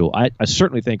schedule. I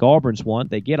certainly think Auburn's one.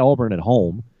 They get Auburn at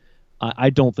home.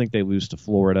 I don't think they lose to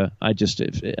Florida.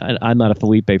 I'm not a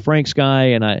Felipe Franks guy,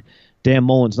 and Dan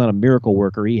Mullen's not a miracle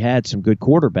worker. He had some good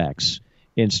quarterbacks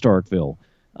in Starkville.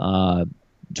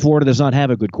 Florida does not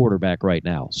have a good quarterback right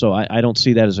now, so I don't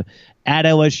see that as at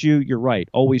LSU. You're right,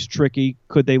 always tricky.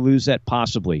 Could they lose that?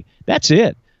 Possibly. That's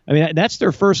it. I mean, that's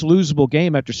their first losable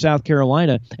game after South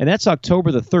Carolina, and that's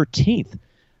October the 13th.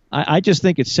 I just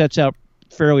think it sets out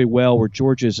fairly well where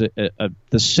Georgia's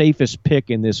the safest pick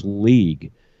in this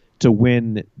league to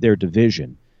win their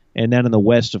division. And then in the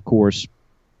West, of course,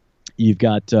 you've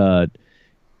got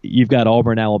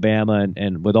Auburn, Alabama,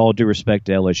 and with all due respect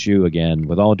to LSU again,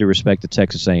 with all due respect to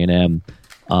Texas A&M,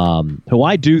 who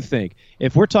I do think,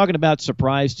 if we're talking about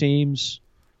surprise teams,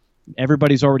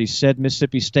 everybody's already said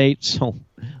Mississippi State, so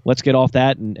let's get off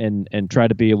that and try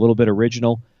to be a little bit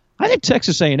original. I think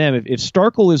Texas A&M, if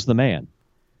Starkle is the man,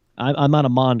 I'm not a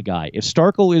Mond guy. If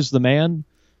Starkle is the man,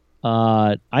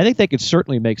 I think they could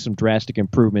certainly make some drastic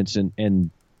improvements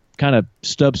and kind of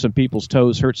stub some people's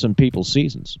toes, hurt some people's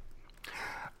seasons.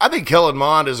 I think Kellen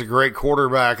Mond is a great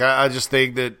quarterback. I just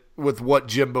think that with what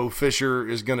Jimbo Fisher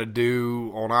is going to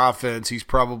do on offense, he's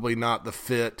probably not the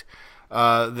fit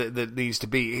that needs to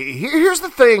be. Here's the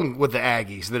thing with the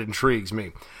Aggies that intrigues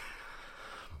me.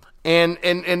 And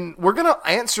we're going to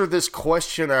answer this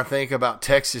question, I think, about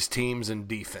Texas teams and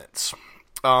defense.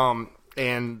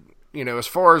 And, you know, as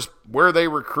far as where they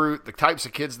recruit, the types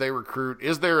of kids they recruit,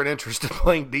 is there an interest in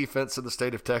playing defense in the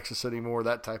state of Texas anymore,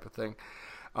 that type of thing.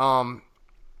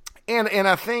 And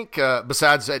I think,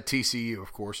 besides at TCU,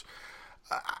 of course,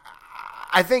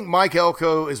 I think Mike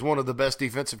Elko is one of the best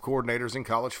defensive coordinators in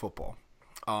college football.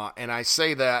 And I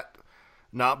say that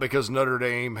not because Notre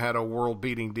Dame had a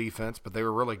world-beating defense, but they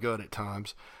were really good at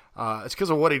times. It's because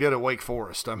of what he did at Wake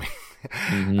Forest. I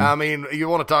mean, I mean, you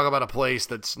want to talk about a place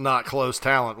that's not close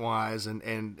talent-wise,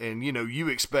 and you know, you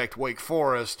expect Wake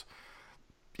Forest,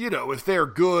 you know, if they're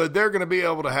good, they're going to be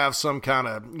able to have some kind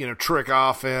of, you know, trick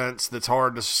offense that's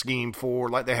hard to scheme for,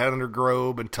 like they had under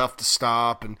Grobe, and tough to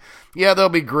stop. And yeah, they'll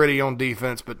be gritty on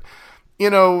defense, but you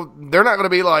know, they're not going to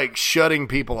be like shutting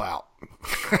people out.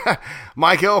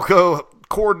 Mike Elko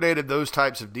coordinated those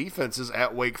types of defenses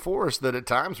at Wake Forest that at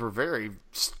times were very,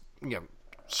 you know,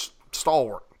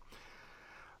 stalwart.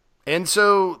 And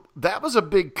so that was a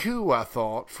big coup, I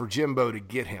thought, for Jimbo to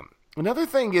get him. Another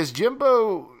thing is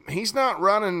Jimbo, he's not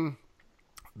running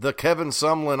the Kevin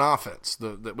Sumlin offense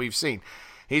that we've seen.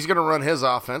 He's going to run his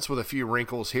offense with a few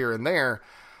wrinkles here and there.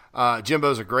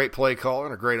 Jimbo's a great play caller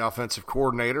and a great offensive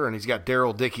coordinator, and he's got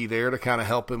Darryl Dickey there to kind of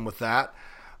help him with that.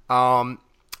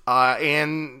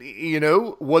 And, you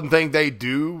know, one thing they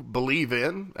do believe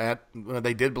in,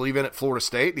 they did believe in at Florida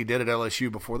State, and he did at LSU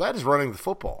before that, is running the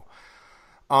football.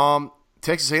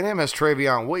 Texas A&M has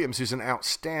Travion Williams, who's an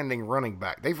outstanding running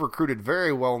back. They've recruited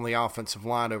very well on the offensive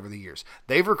line over the years.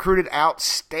 They've recruited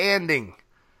outstanding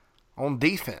on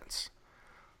defense.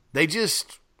 They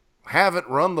just haven't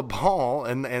run the ball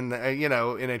and you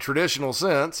know, in a traditional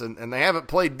sense, and they haven't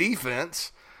played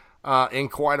defense in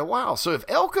quite a while. So if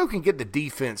Elko can get the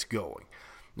defense going,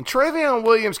 and Travion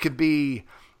Williams could be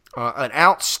an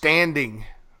outstanding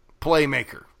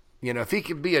playmaker. You know, if he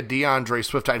could be a DeAndre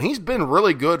Swift type, and he's been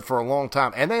really good for a long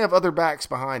time, and they have other backs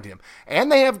behind him,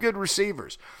 and they have good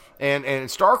receivers, and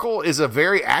Starkle is a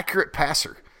very accurate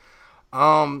passer.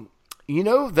 You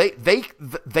know,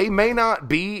 they may not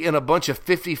be in a bunch of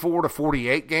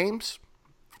 54-48 games,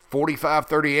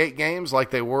 45-38 games like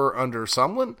they were under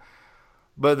Sumlin,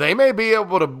 but they may be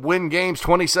able to win games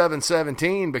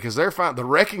 27-17 because they're the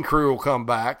wrecking crew will come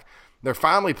back. They're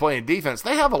finally playing defense.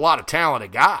 They have a lot of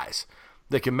talented guys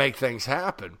that can make things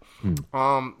happen.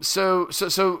 So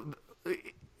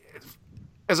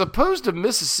as opposed to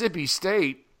Mississippi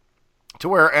State, to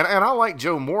where, and I like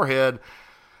Joe Moorhead,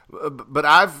 but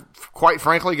I've quite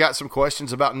frankly got some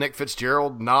questions about Nick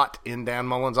Fitzgerald not in Dan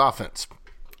Mullen's offense.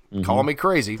 Call me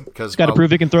crazy because got to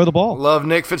prove he can throw the ball. Love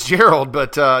Nick Fitzgerald,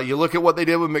 but you look at what they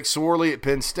did with McSorley at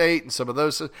Penn State and some of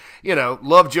those. You know,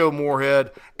 love Joe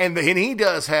Moorhead, and he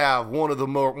does have one of the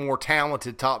more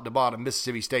talented top to bottom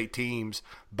Mississippi State teams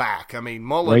back. I mean,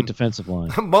 Mullen, great defensive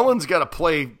line. Mullen's got to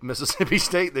play Mississippi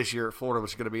State this year at Florida,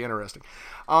 which is going to be interesting.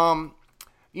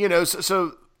 You know,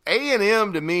 so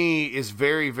A&M to me is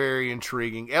very, very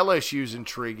intriguing. LSU's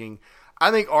intriguing. I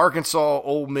think Arkansas,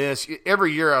 Ole Miss,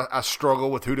 every year I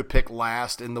struggle with who to pick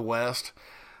last in the West.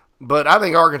 But I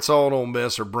think Arkansas and Ole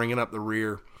Miss are bringing up the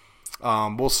rear.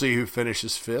 We'll see who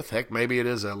finishes fifth. Heck, maybe it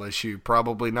is LSU.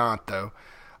 Probably not, though.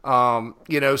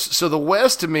 So the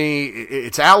West, to me,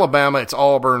 it's Alabama, it's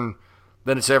Auburn,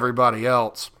 then it's everybody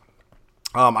else.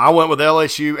 I went with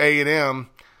LSU, A&M,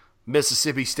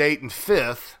 Mississippi State in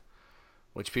fifth,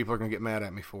 which people are going to get mad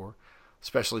at me for,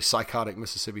 especially psychotic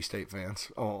Mississippi State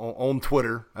fans on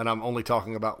Twitter, and I'm only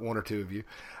talking about one or two of you.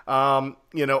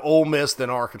 Ole Miss, then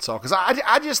Arkansas, because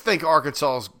I just think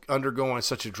Arkansas is undergoing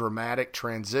such a dramatic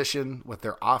transition with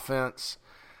their offense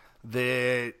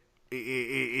that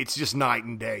it's just night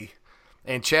and day.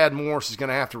 And Chad Morris is going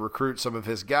to have to recruit some of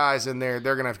his guys in there.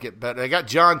 They're going to have to get better. They got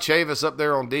John Chavis up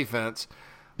there on defense,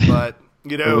 but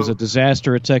it was a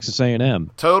disaster at Texas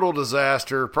A&M. Total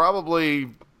disaster.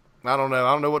 Probably, I don't know.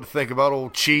 I don't know what to think about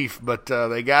old Chief, but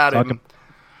they got him.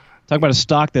 Talk about a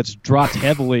stock that's dropped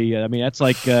heavily. I mean, that's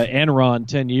like Enron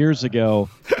 10 years ago.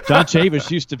 John Chavis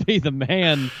used to be the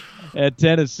man at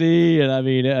Tennessee, and I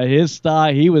mean, his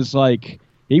stock, he was like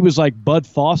Bud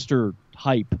Foster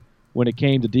hype when it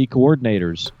came to D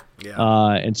coordinators.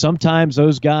 Yeah. And sometimes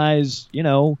those guys,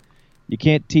 you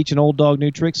can't teach an old dog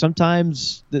new tricks.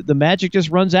 Sometimes the magic just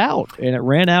runs out, and it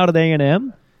ran out at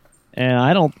A&M. And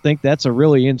I don't think that's a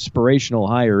really inspirational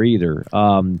hire either.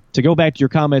 To go back to your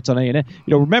comments on A&M,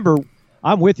 remember,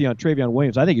 I'm with you on Travion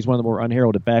Williams. I think he's one of the more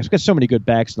unheralded backs. We've got so many good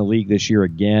backs in the league this year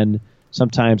again.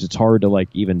 Sometimes it's hard to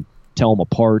even tell them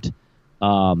apart.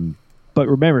 But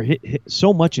remember,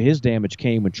 so much of his damage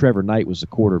came when Trevor Knight was the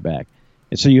quarterback.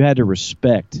 And so you had to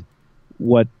respect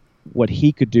what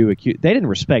he could do. They didn't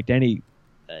respect they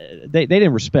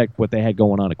didn't respect what they had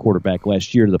going on at quarterback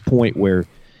last year, to the point where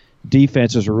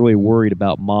defenses are really worried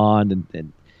about Mond,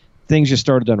 and things just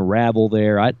started to unravel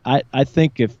there. I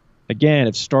think if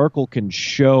Starkel can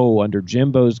show under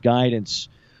Jimbo's guidance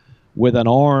with an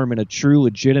arm and a true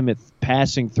legitimate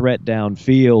passing threat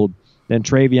downfield, then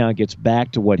Travion gets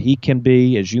back to what he can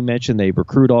be. As you mentioned, they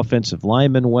recruit offensive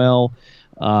linemen well.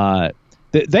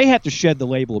 They have to shed the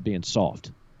label of being soft,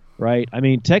 right? I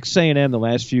mean, Texas A&M the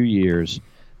last few years,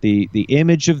 the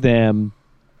image of them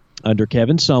under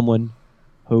Kevin Sumlin,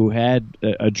 who had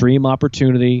a dream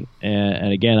opportunity,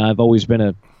 and again, I've always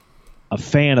been a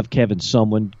fan of Kevin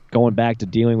Sumlin, going back to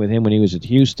dealing with him when he was at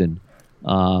Houston.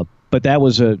 But that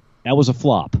was a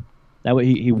flop.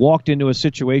 He walked into a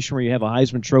situation where you have a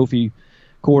Heisman Trophy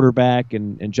quarterback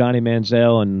and Johnny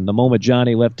Manziel, and the moment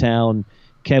Johnny left town,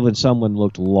 Kevin Sumlin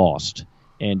looked lost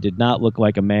and did not look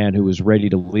like a man who was ready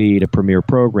to lead a premier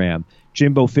program.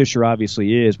 Jimbo Fisher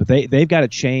obviously is, but they've got to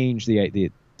change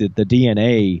the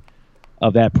DNA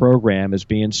of that program as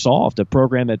being soft, a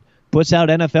program that puts out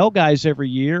NFL guys every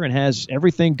year and has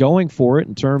everything going for it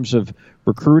in terms of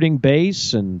recruiting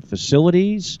base and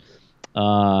facilities,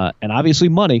 and obviously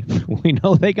money. We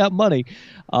know they got money,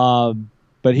 but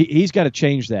he's got to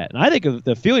change that. And I think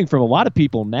the feeling from a lot of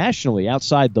people nationally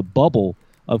outside the bubble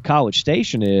of College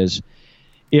Station is,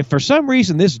 if for some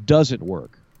reason this doesn't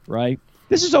work, right?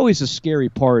 This is always a scary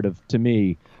part to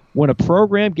me, when a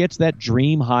program gets that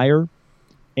dream hire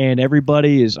and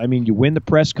everybody is, you win the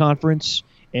press conference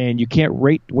and you can't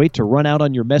wait to run out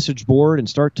on your message board and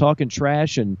start talking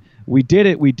trash, and we did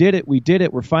it,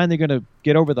 we're finally going to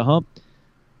get over the hump.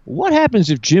 What happens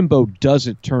if Jimbo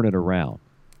doesn't turn it around?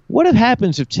 What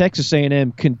happens if Texas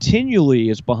A&M continually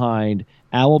is behind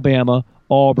Alabama,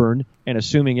 Auburn, and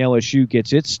assuming LSU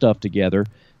gets its stuff together,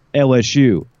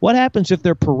 LSU? What happens if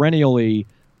they're perennially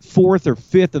fourth or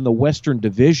fifth in the Western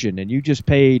Division and you just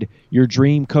paid your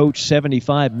dream coach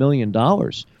 $75 million?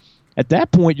 At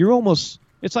that point,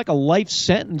 it's like a life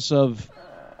sentence of,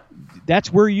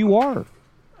 that's where you are.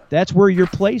 That's where your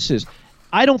place is.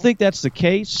 I don't think that's the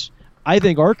case. I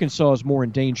think Arkansas is more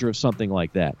in danger of something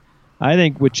like that. I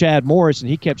think with Chad Morris, and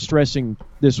he kept stressing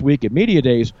this week at media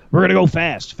days, we're going to go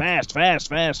fast.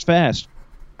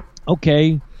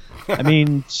 Okay.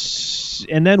 And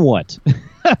then what?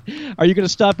 Are you going to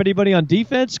stop anybody on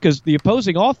defense? Because the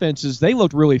opposing offenses, they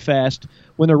looked really fast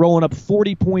when they're rolling up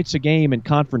 40 points a game in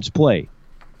conference play.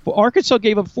 Well, Arkansas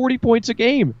gave up 40 points a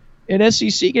game in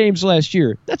SEC games last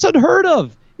year. That's unheard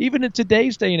of, even in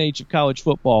today's day and age of college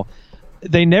football.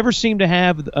 They never seem to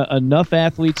have enough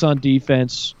athletes on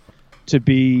defense to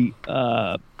be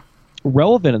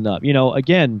relevant enough.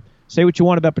 Again, say what you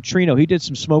want about Petrino. He did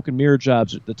some smoke and mirror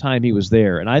jobs at the time he was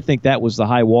there, and I think that was the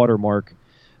high water mark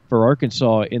for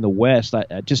Arkansas in the West.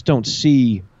 I just don't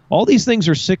see – all these things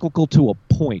are cyclical to a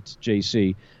point,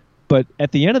 JC. But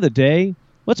at the end of the day,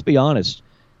 let's be honest,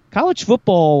 college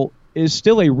football is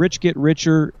still a rich get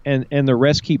richer and the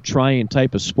rest keep trying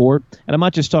type of sport. And I'm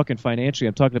not just talking financially.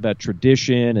 I'm talking about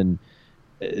tradition, and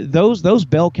those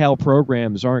bell cow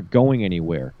programs aren't going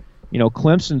anywhere.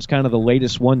 Clemson's kind of the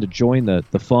latest one to join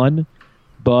the fun.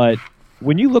 But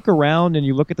when you look around and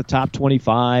you look at the top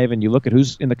 25 and you look at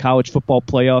who's in the college football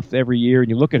playoff every year and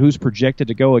you look at who's projected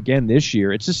to go again this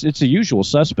year, it's the usual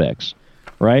suspects,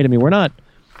 right? I mean, we're not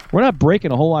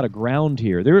breaking a whole lot of ground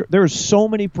here. There are so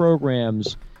many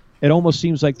programs, it almost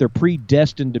seems like they're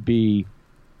predestined to be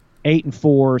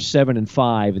 8-4,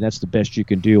 7-5, and that's the best you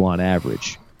can do on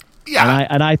average. Yeah,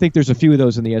 and I think there's a few of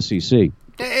those in the SEC.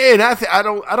 And I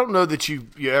don't know that you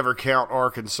ever count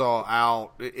Arkansas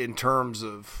out in terms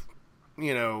of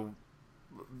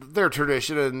their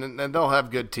tradition, and they'll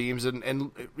have good teams, and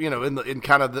in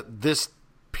kind of this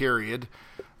period,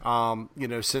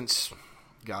 since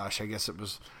I guess it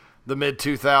was the mid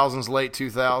 2000s, late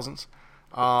 2000s.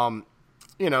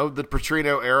 The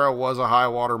Petrino era was a high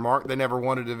water mark. They never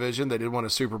won a division. They did win a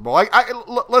Super Bowl.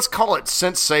 Let's call it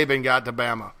since Saban got to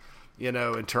Bama,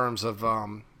 in terms of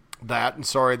that. And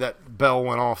sorry that bell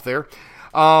went off there.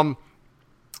 But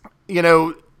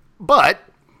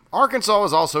Arkansas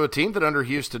was also a team that under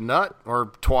Houston Nutt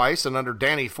or twice and under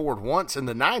Danny Ford once in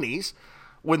the 90s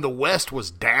when the West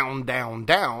was down, went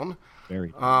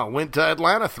to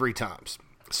Atlanta 3 times.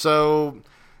 So,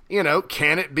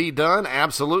 can it be done?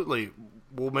 Absolutely.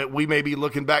 We may be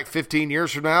looking back 15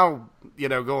 years from now,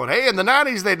 going, hey, in the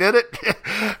 90s they did it,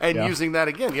 and using that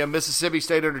again. Yeah, Mississippi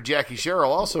State under Jackie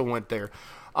Sherrill also went there.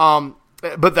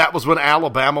 But that was when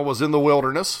Alabama was in the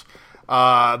wilderness.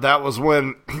 That was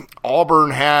when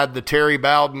Auburn had the Terry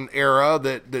Bowden era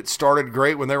that started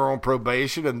great when they were on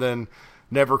probation and then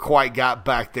never quite got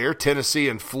back there. Tennessee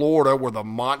and Florida were the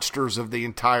monsters of the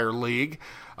entire league.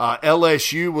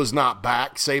 LSU was not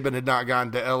back. Saban had not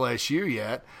gotten to LSU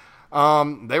yet.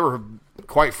 They were,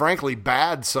 quite frankly,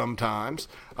 bad sometimes.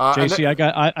 JC,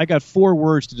 I got 4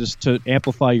 words to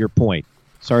amplify your point.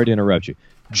 Sorry to interrupt you.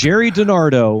 Jerry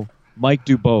DiNardo, Mike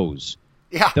DuBose.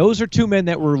 Yeah. Those are 2 men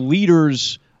that were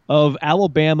leaders of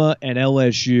Alabama and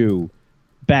LSU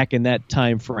back in that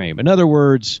time frame. In other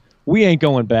words, we ain't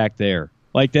going back there.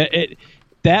 Like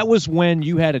that was when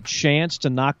you had a chance to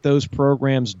knock those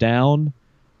programs down,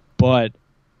 but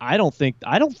I don't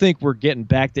think we're getting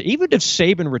back there. Even if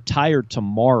Saban retired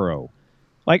tomorrow,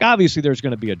 like obviously there's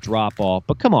going to be a drop off,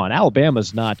 but come on,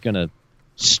 Alabama's not going to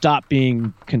stop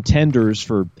being contenders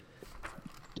for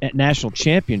national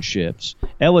championships.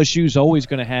 LSU's always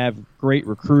going to have great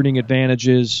recruiting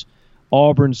advantages.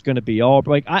 Auburn's going to be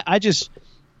Auburn. Like I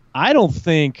don't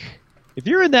think if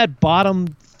you're in that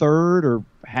bottom third or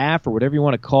half or whatever you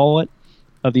want to call it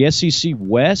of the SEC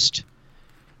West,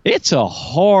 it's a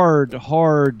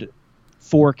hard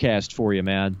forecast for you,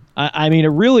 man. I mean, it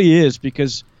really is,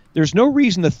 because there's no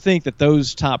reason to think that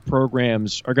those top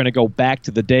programs are going to go back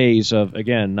to the days of,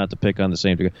 again, not to pick on the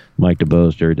same thing, Mike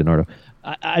DuBose, Jerry DiNardo.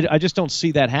 I just don't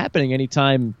see that happening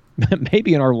anytime,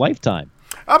 maybe in our lifetime.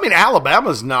 I mean,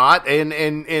 Alabama's not, and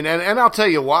I'll tell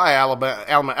you why.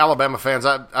 Alabama fans.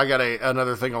 I got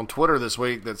another thing on Twitter this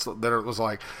week that was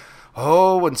like,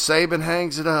 oh, when Saban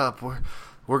hangs it up,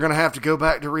 we're going to have to go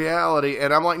back to reality,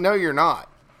 and I'm like, no, you're not.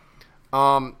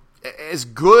 As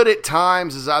good at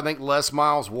times as I think Les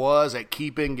Miles was at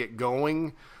keeping it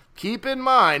going, keep in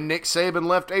mind Nick Saban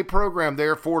left a program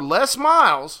there for Les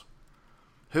Miles,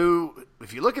 who,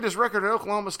 if you look at his record at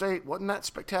Oklahoma State, wasn't that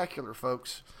spectacular,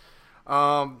 folks.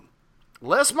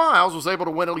 Les Miles was able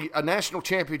to win a national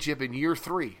championship in year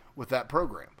 3 with that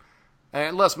program.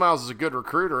 And Les Miles is a good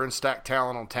recruiter and stacked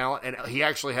talent on talent, and he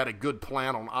actually had a good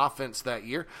plan on offense that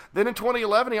year. Then in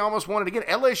 2011, he almost won it again.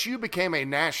 LSU became a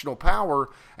national power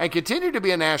and continued to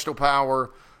be a national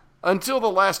power until the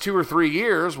last 2 or 3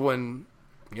 years when,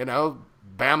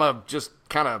 Bama just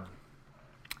kind of,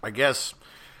 I guess,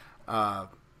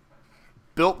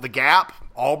 built the gap.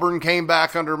 Auburn came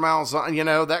back under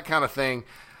Malzahn, that kind of thing.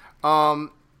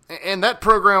 And that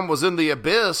program was in the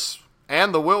abyss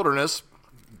and the wilderness,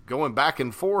 going back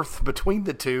and forth between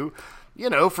the two,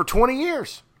 for 20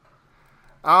 years.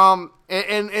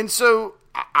 And so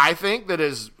I think that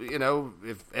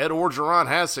if Ed Orgeron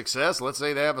has success, let's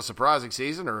say they have a surprising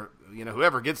season, or,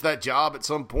 whoever gets that job at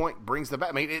some point brings them back.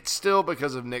 I mean, it's still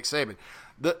because of Nick Saban.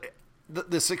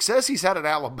 The success he's had at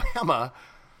Alabama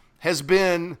has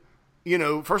been,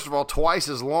 first of all, twice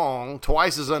as long,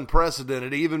 twice as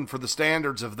unprecedented, even for the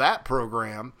standards of that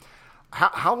program.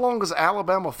 How long is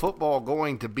Alabama football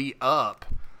going to be up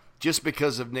just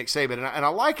because of Nick Saban? And I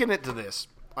liken it to this.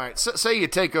 All right, say you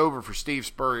take over for Steve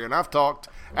Spurrier, and I've talked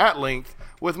at length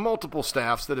with multiple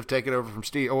staffs that have taken over from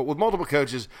Steve, or with multiple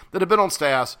coaches that have been on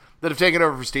staffs that have taken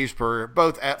over for Steve Spurrier,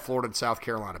 both at Florida and South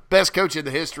Carolina. Best coach in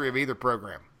the history of either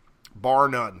program, bar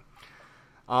none.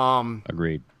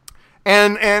 Agreed.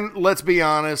 And let's be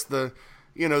honest,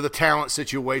 the talent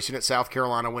situation at South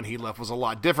Carolina when he left was a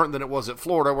lot different than it was at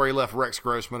Florida, where he left Rex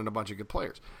Grossman and a bunch of good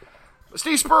players. But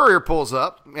Steve Spurrier pulls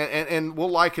up, and we'll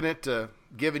liken it to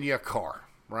giving you a car,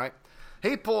 right?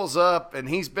 He pulls up, and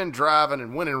he's been driving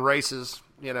and winning races,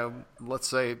 let's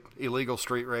say illegal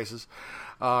street races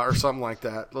or something like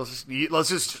that. Let's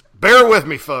just bear with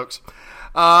me, folks.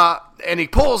 And he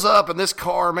pulls up, and this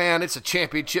car, man, it's a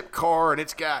championship car, and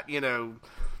it's got,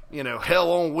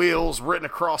 hell on wheels written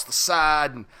across the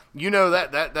side, and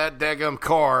that daggum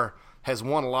car has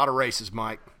won a lot of races,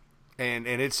 Mike, and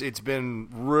it's been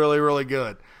really, really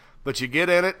good. But you get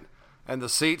in it, and the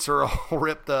seats are all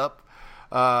ripped up.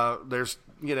 There's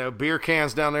beer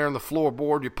cans down there on the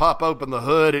floorboard. You pop open the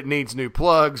hood, it needs new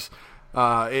plugs.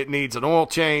 It needs an oil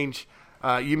change.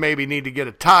 You maybe need to get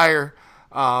a tire.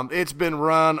 It's been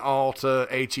run all to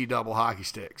HE double hockey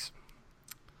sticks.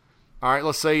 All right,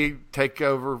 let's say you take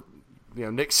over.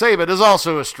 Nick Saban is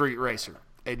also a street racer,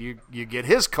 and you get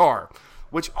his car,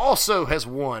 which also has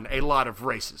won a lot of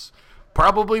races,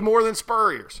 probably more than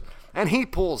Spurrier's, and he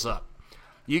pulls up.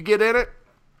 You get in it,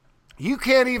 you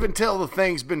can't even tell the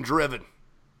thing's been driven.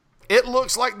 It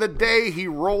looks like the day he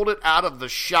rolled it out of the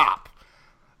shop.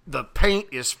 The paint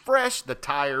is fresh, the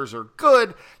tires are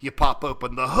good. You pop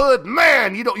open the hood,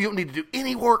 man, you don't need to do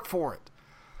any work for it,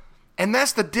 and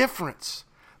that's the difference.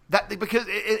 Because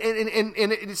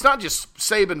it's not just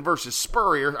Saban versus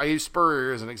Spurrier. I use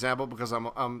Spurrier as an example because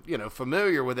I'm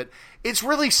familiar with it. It's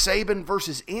really Saban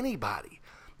versus anybody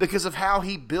because of how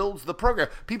he builds the program.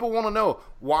 People want to know,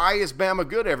 why is Bama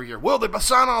good every year? Well, they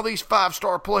sign all these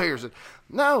 5-star players.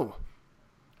 No,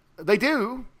 they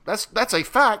do. That's a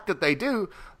fact that they do.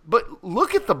 But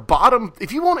look at the bottom.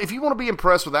 If you want to be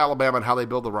impressed with Alabama and how they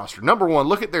build the roster, number one,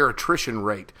 look at their attrition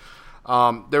rate.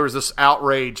 There was this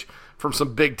outrage from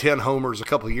some Big Ten homers a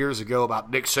couple of years ago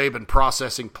about Nick Saban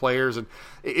processing players. And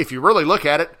if you really look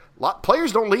at it,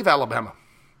 players don't leave Alabama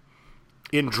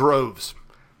in droves.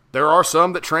 There are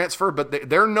some that transfer, but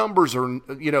their numbers are,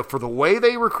 for the way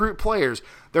they recruit players,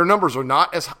 their numbers are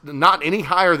not any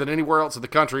higher than anywhere else in the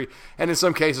country, and in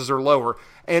some cases are lower.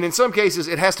 And in some cases,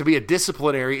 it has to be a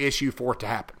disciplinary issue for it to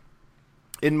happen,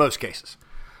 in most cases.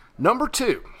 Number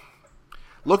two,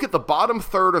 look at the bottom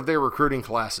third of their recruiting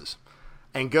classes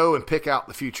and go and pick out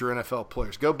the future NFL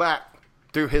players. Go back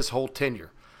through his whole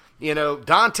tenure.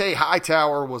 Dante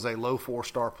Hightower was a low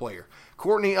 4-star player.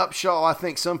 Courtney Upshaw, I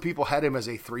think some people had him as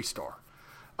a 3-star.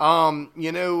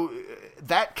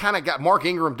 That kind of got – Mark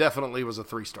Ingram definitely was a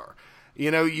 3-star.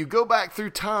 You go back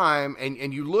through time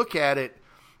and you look at it,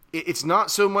 it's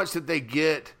not so much that they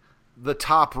get the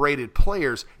top-rated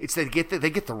players. It's they get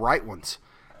the right ones.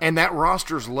 And that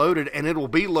roster's loaded, and it will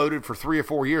be loaded for 3 or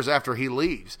 4 years after he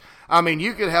leaves. I mean,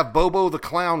 you could have Bobo the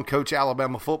Clown coach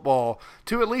Alabama football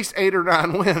to at least 8 or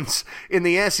 9 wins in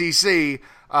the SEC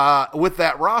with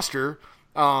that roster,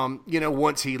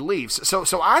 once he leaves. So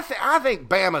I think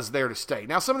Bama's there to stay.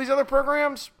 Now, some of these other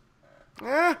programs,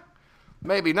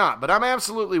 maybe not. But I'm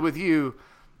absolutely with you.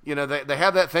 They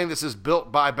have that thing that says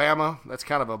built by Bama. That's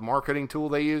kind of a marketing tool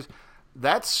they use.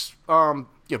 That's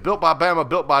built by Bama,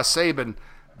 built by Saban.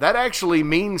 That actually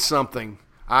means something,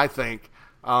 I think,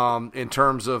 in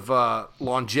terms of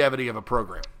longevity of a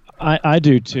program. I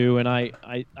do too, and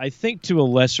I think to a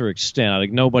lesser extent. I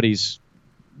think nobody's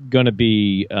going to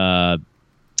be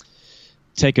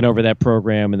taking over that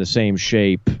program in the same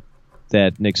shape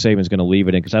that Nick Saban's going to leave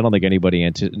it in, because I don't think anybody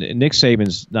Nick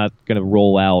Saban's not going to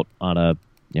roll out on a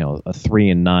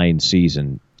 3-9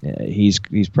 season.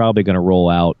 He's probably going to roll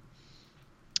out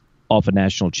off a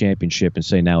national championship and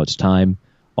say now it's time.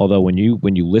 Although when you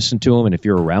listen to him and if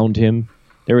you're around him,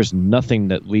 there is nothing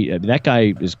that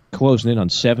guy is closing in on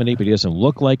 70, but he doesn't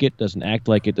look like it, doesn't act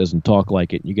like it, doesn't talk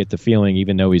like it. You get the feeling,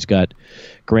 even though he's got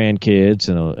grandkids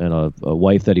and a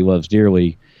wife that he loves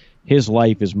dearly, his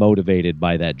life is motivated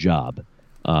by that job.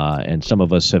 And some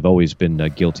of us have always been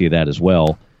guilty of that as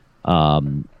well.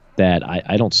 That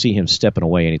I don't see him stepping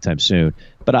away anytime soon.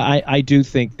 But I do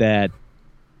think that,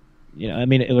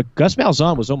 Gus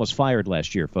Malzahn was almost fired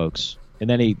last year, folks. And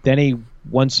then he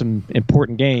won some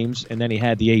important games, and then he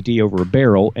had the AD over a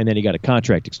barrel, and then he got a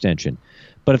contract extension.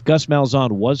 But if Gus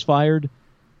Malzahn was fired,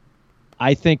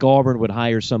 I think Auburn would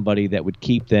hire somebody that would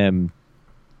keep them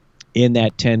in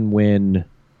that 10-win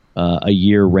a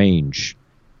year range.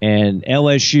 And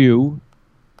LSU,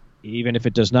 even if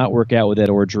it does not work out with Ed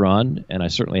Orgeron, and I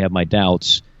certainly have my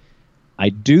doubts, I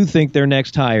do think their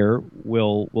next hire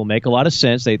will make a lot of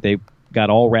sense. They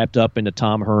got all wrapped up into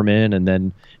Tom Herman and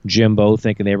then Jimbo,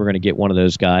 thinking they were going to get one of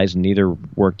those guys, and neither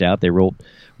worked out. They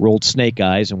rolled snake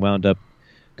eyes and wound up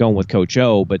going with Coach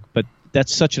O. But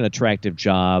that's such an attractive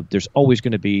job. There's always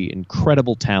going to be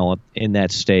incredible talent in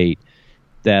that state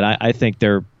that I think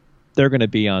they're going to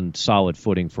be on solid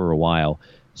footing for a while.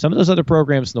 Some of those other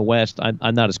programs in the West,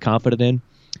 I'm not as confident in.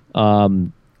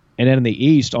 And then in the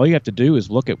East, all you have to do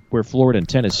is look at where Florida and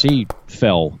Tennessee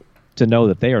fell to know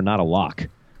that they are not a lock.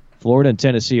 Florida and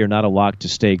Tennessee are not a lock to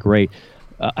stay great.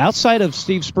 Outside of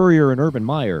Steve Spurrier and Urban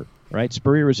Meyer, right?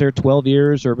 Spurrier was there 12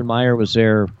 years. Urban Meyer was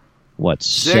there, what,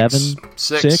 Six.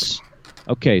 Six?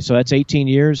 Okay, so that's 18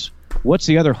 years. What's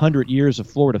the other 100 years of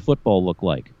Florida football look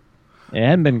like? It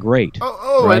hasn't been great.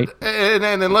 Right?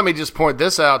 And let me just point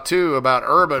this out, too, about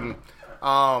Urban.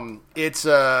 It's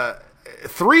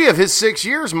 3 of his 6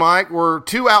 years, Mike, were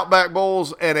 2 Outback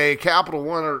Bowls and a Capital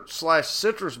One /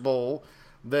 Citrus Bowl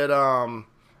that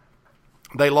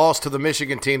they lost to the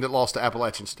Michigan team that lost to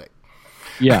Appalachian State.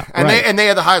 Yeah, and right. they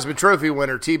had the Heisman Trophy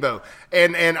winner, Tebow.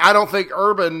 And I don't think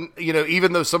Urban,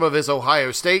 even though some of his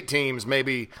Ohio State teams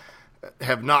maybe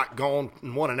have not gone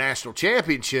and won a national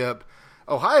championship,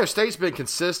 Ohio State's been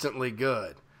consistently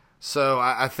good. So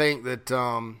I think that,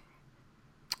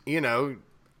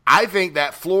 I think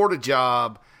that Florida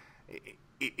job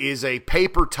is a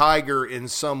paper tiger in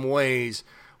some ways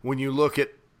when you look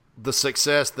at the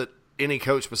success that any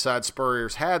coach besides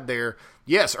Spurrier's had there.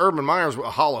 Yes, Urban Meyer's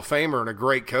a Hall of Famer and a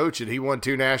great coach, and he won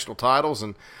 2 national titles,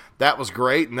 and that was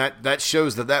great, and that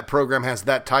shows that program has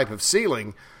that type of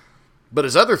ceiling. But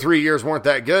his other 3 years weren't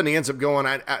that good, and he ends up going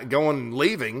and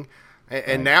leaving,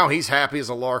 and now he's happy as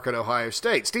a lark at Ohio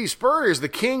State. Steve Spurrier is the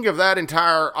king of that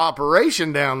entire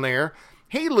operation down there.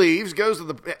 He leaves,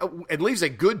 and leaves a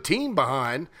good team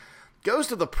behind, goes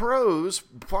to the pros,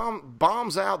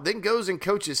 bombs out, then goes and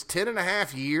coaches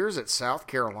 10.5 years at South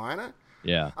Carolina.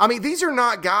 Yeah. I mean, these are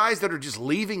not guys that are just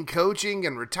leaving coaching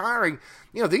and retiring.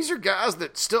 These are guys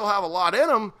that still have a lot in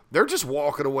them. They're just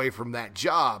walking away from that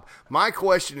job. My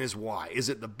question is why? Is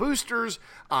it the boosters?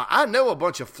 I know a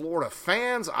bunch of Florida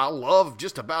fans. I love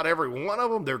just about every one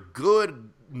of them. They're good,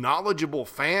 knowledgeable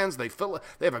fans. They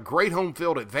have a great home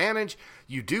field advantage.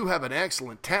 You do have an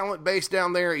excellent talent base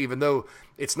down there, even though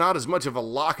it's not as much of a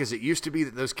lock as it used to be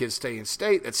that those kids stay in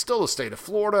state. It's still the state of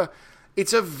Florida.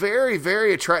 It's a very,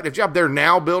 very attractive job. They're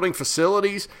now building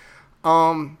facilities.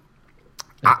 I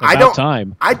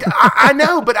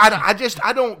know, but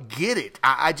I don't get it.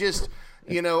 I just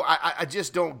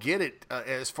don't get it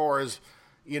as far as,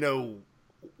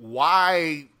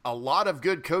 why a lot of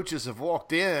good coaches have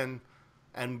walked in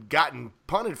and gotten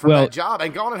punted from that job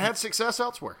and gone and had success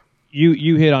elsewhere.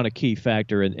 You hit on a key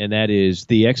factor, and that is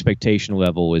the expectation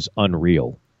level is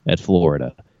unreal at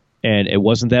Florida. And it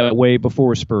wasn't that way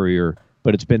before Spurrier,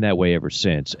 but it's been that way ever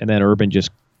since. And then Urban just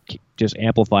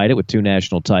amplified it with 2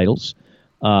 national titles.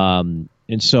 And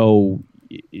so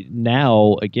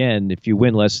now, again, if you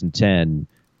win less than 10,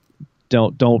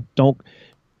 don't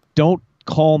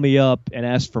call me up and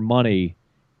ask for money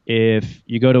if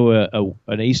you go to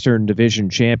an Eastern Division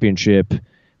championship,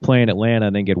 play in Atlanta,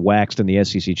 and then get waxed in the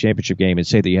SEC championship game and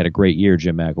say that you had a great year,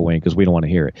 Jim McElwain, because we don't want to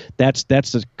hear it. That's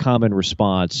the common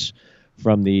response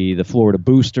from the Florida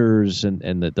boosters and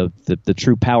the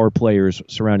true power players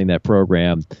surrounding that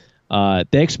program.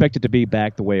 They expect it to be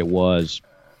back the way it was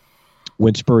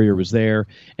when Spurrier was there.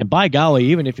 And by golly,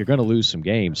 even if you're going to lose some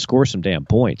games, score some damn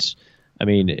points. I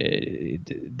mean,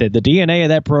 the DNA of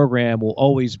that program will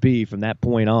always be, from that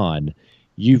point on,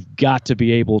 you've got to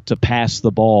be able to pass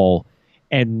the ball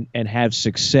and have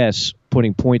success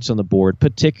putting points on the board,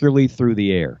 particularly through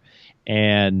the air.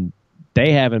 And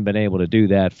they haven't been able to do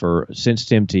that since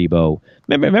Tim Tebow.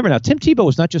 Remember now, Tim Tebow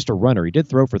was not just a runner. He did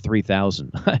throw for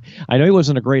 3,000. I know he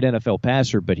wasn't a great NFL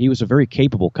passer, but he was a very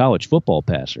capable college football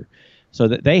passer. So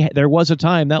that there was a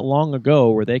time not long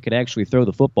ago where they could actually throw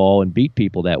the football and beat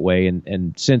people that way,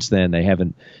 and since then they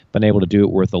haven't been able to do it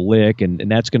worth a lick, and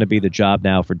that's going to be the job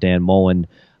now for Dan Mullen.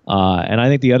 And I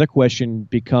think the other question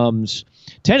becomes,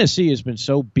 Tennessee has been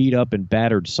so beat up and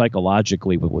battered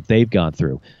psychologically with what they've gone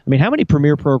through. I mean, how many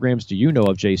premier programs do you know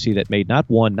of, JC, that made not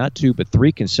 1, not 2, but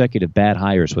 3 consecutive bad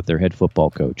hires with their head football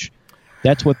coach?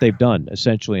 That's what they've done,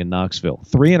 essentially, in Knoxville.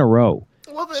 3 in a row.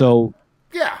 Well,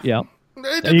 yeah.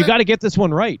 And you got to get this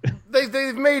one right.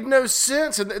 They've made no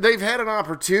sense, and they've had an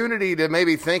opportunity to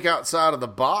maybe think outside of the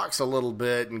box a little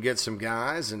bit and get some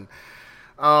guys. And,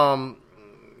 I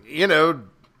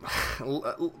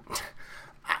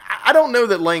don't know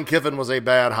that Lane Kiffin was a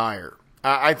bad hire.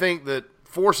 I think that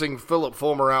forcing Philip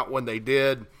Fulmer out when they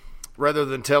did, rather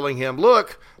than telling him,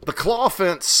 look, the claw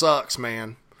fence sucks,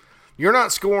 man. You're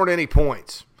not scoring any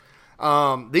points.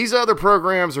 These other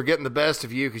programs are getting the best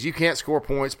of you because you can't score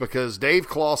points because Dave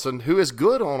Clawson, who is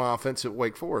good on offense at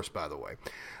Wake Forest, by the way,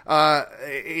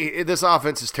 this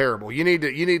offense is terrible. You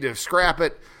need to scrap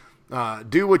it.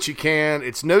 Do what you can.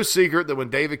 It's no secret that when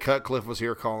David Cutcliffe was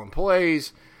here calling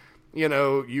plays,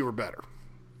 you were better.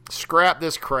 Scrap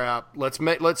this crap. Let's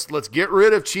get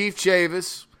rid of Chief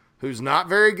Chavis, who's not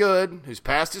very good, who's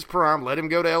past his prime. Let him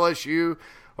go to LSU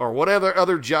or whatever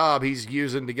other job he's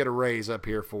using to get a raise up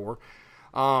here for.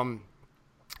 And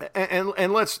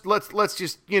let's just,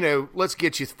 let's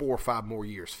get you 4 or 5 more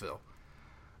years, Phil.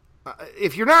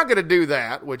 If you're not going to do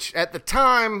that, which at the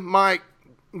time, Mike,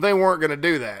 they weren't going to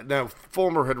do that. Now,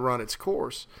 Fulmer had run its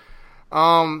course.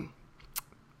 Lane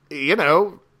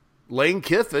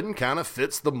Kiffin kind of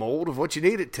fits the mold of what you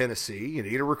need at Tennessee. You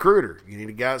need a recruiter. You need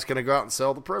a guy that's going to go out and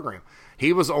sell the program.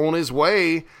 He was on his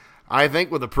way, I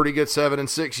think, with a pretty good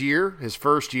 7-6 year, his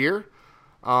first year.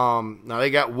 Now, they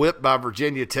got whipped by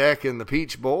Virginia Tech in the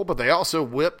Peach Bowl, but they also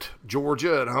whipped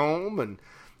Georgia at home and,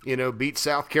 beat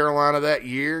South Carolina that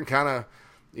year and kind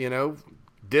of,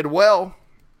 did well.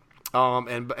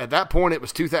 And at that point, it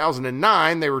was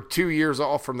 2009. They were 2 years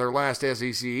off from their last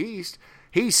SEC East.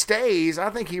 He stays. I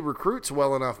think he recruits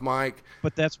well enough, Mike.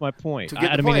 But that's my point.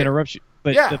 I don't mean to interrupt you.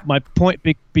 But my point,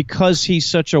 because he's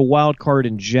such a wild card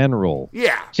in general.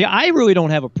 Yeah. See, I really don't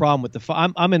have a problem with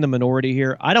I'm in the minority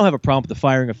here. I don't have a problem with the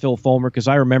firing of Phil Fulmer because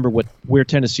I remember where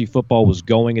Tennessee football was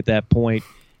going at that point,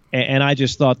 and I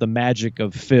just thought the magic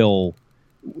of Phil,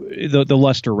 the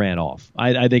luster ran off.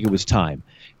 I think it was time.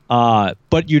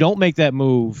 But you don't make that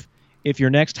move if your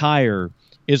next hire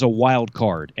is a wild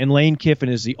card. And Lane Kiffin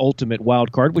is the ultimate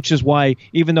wild card, which is why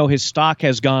even though his stock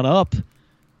has gone up,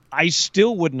 I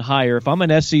still wouldn't hire. If I'm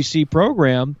an SEC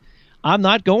program, I'm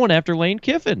not going after Lane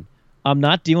Kiffin. I'm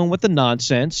not dealing with the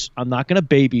nonsense. I'm not going to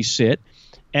babysit.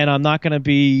 And I'm not going to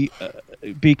be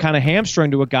kind of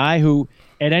hamstrung to a guy who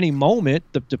at any moment,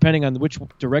 depending on which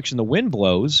direction the wind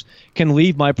blows, can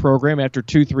leave my program after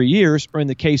 2-3 years, or in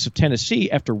the case of Tennessee,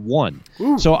 after 1.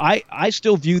 Ooh. So I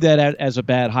still view that as a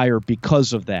bad hire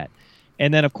because of that.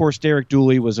 And then, of course, Derek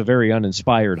Dooley was a very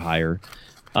uninspired hire.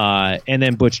 And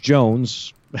then Butch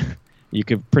Jones, you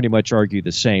could pretty much argue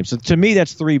the same. So to me,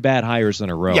 that's 3 bad hires in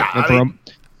a row. Yeah, and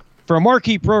for a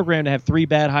marquee program to have 3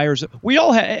 bad hires, we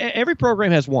all every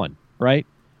program has 1, right?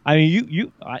 I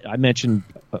mean, I mentioned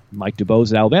Mike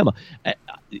DuBose at Alabama.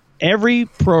 Every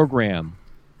program,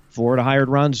 Florida hired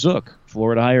Ron Zook.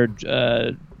 Florida hired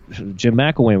Jim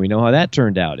McElwain. We know how that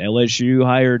turned out. LSU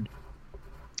hired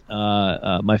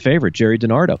my favorite, Jerry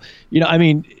DiNardo.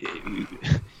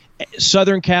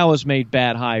 Southern Cal has made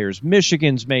bad hires.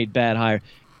 Michigan's made bad hires.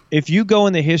 If you go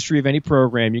in the history of any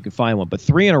program, you can find one. But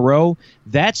 3 in a row,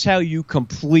 that's how you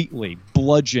completely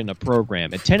bludgeon a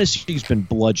program. And Tennessee's been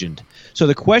bludgeoned. So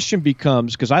the question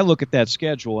becomes, because I look at that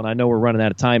schedule, and I know we're running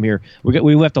out of time here.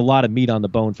 We left a lot of meat on the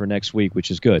bone for next week, which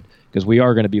is good, because we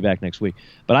are going to be back next week.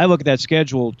 But I look at that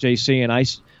schedule, JC, and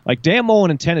like Dan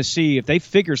Mullen in Tennessee, if they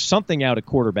figure something out at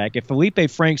quarterback, if Felipe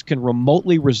Franks can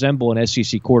remotely resemble an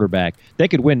SEC quarterback, they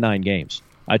could win 9 games.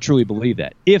 I truly believe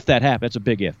that. If that happens, that's a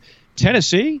big if.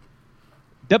 Tennessee,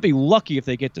 they'll be lucky if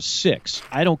they get to 6.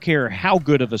 I don't care how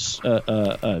good of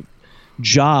a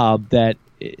job that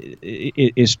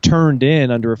is turned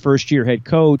in under a first-year head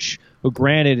coach who,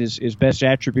 granted, his best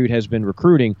attribute has been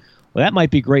recruiting. Well, that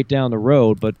might be great down the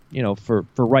road, but for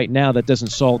right now, that doesn't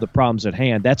solve the problems at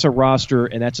hand. That's a roster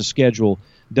and that's a schedule.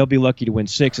 They'll be lucky to win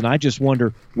 6. And I just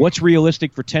wonder what's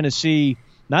realistic for Tennessee,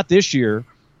 not this year,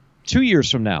 2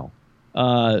 years from now,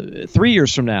 3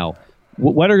 years from now.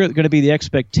 What are going to be the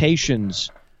expectations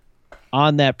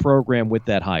on that program with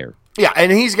that hire? Yeah,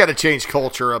 and he's got to change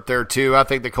culture up there too. I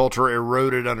think the culture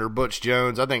eroded under Butch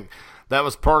Jones. I think that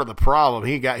was part of the problem.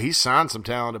 He signed some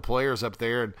talented players up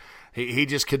there, and he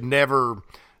just could never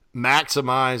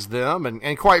maximize them.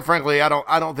 And quite frankly, I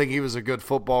don't think he was a good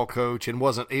football coach, and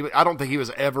I don't think he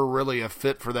was ever really a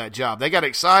fit for that job. They got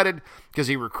excited because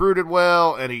he recruited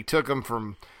well, and he took them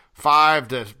from 5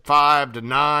 to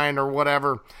 9 or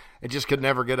whatever. It just could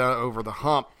never get over the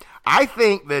hump. I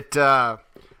think that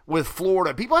with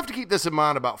Florida, people have to keep this in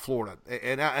mind about Florida.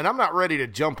 And I'm not ready to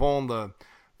jump on the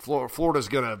Florida's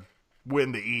going to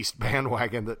win the East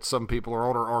bandwagon that some people are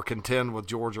on or contend with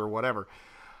Georgia or whatever.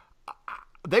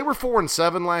 They were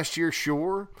 4-7 last year,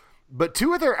 sure. But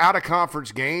 2 of their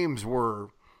out-of-conference games were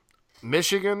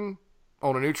Michigan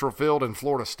on a neutral field and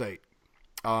Florida State.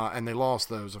 And they lost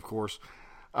those, of course.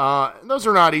 Those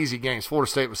are not easy games. Florida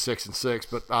State was 6-6,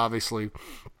 but obviously,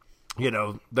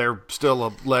 they're still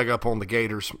a leg up on the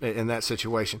Gators in that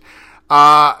situation.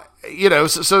 So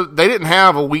they didn't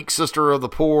have a weak sister of the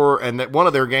poor, and that one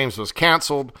of their games was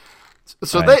canceled.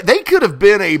 So they could have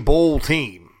been a bowl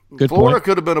team. Good Florida point.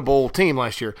 could have been a bowl team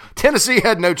last year. Tennessee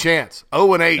had no chance.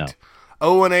 0-8. No.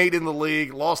 0-8 in the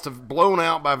league. Blown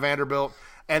out by Vanderbilt.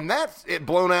 And it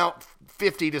blown out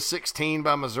 50-16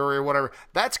 by Missouri or whatever.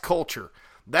 That's culture.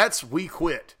 That's we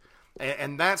quit.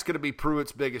 And that's going to be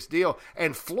Pruitt's biggest deal.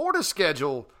 And Florida's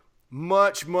schedule,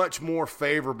 much, much more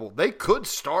favorable. They could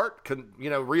start,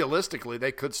 realistically,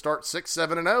 they could start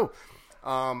 6-7-0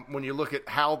 when you look at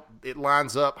how it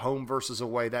lines up, home versus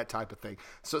away, that type of thing.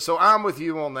 So I'm with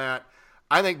you on that.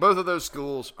 I think both of those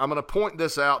schools, I'm going to point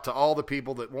this out to all the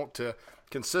people that want to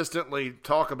consistently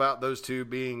talk about those two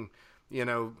being,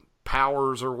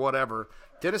 powers or whatever.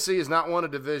 Tennessee has not won a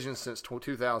division since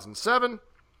 2007.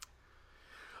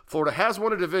 Florida has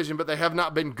won a division, but they have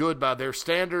not been good by their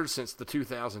standards since the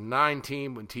 2009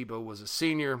 team when Tebow was a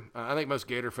senior. I think most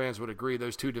Gator fans would agree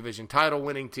those two division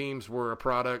title-winning teams were a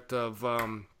product of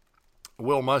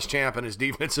Will Muschamp and his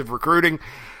defensive recruiting.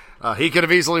 He could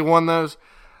have easily won those.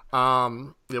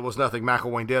 It was nothing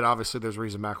McElwain did. Obviously, there's a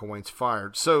reason McElwain's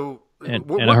fired. So, and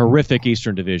a horrific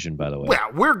Eastern Division, by the way.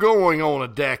 Well, we're going on a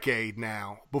decade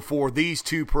now before these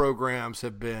two programs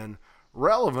have been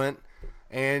relevant.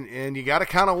 And you got to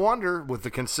kind of wonder, with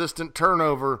the consistent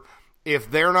turnover,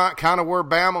 if they're not kind of where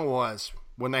Bama was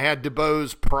when they had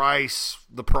DeBose, Price,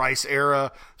 the Price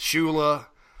era, Shula,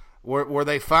 where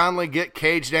they finally get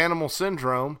caged animal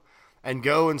syndrome and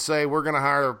go and say, we're going to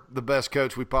hire the best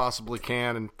coach we possibly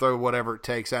can and throw whatever it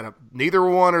takes at him. Neither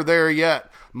one are there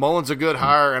yet. Mullen's a good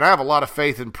hire, and I have a lot of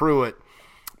faith in Pruitt,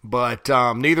 but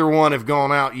neither one have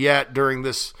gone out yet during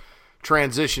this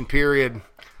transition period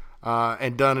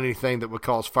and done anything that would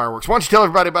cause fireworks. Why don't you tell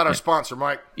everybody about our sponsor,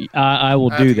 Mike? I will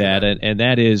do that, and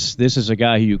that is, this is a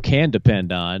guy who you can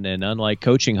depend on, and unlike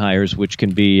coaching hires, which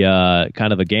can be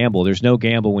kind of a gamble, there's no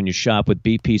gamble when you shop with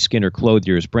BP Skinner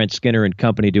Clothiers. Brent Skinner and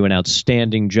company do an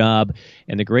outstanding job,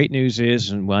 and the great news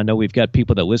is, and I know we've got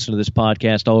people that listen to this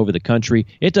podcast all over the country,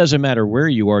 it doesn't matter where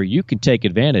you are, you can take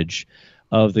advantage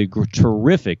of the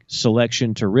terrific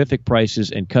selection, terrific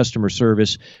prices, and customer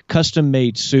service,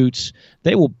 custom-made suits.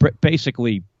 They will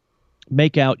basically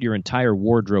make out your entire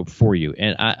wardrobe for you.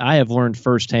 And I have learned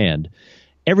firsthand,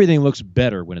 everything looks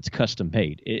better when it's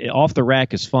custom-made. Off the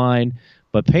rack is fine,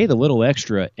 but pay the little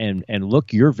extra and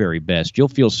look your very best. You'll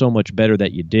feel so much better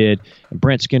that you did. And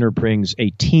Brent Skinner brings a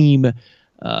team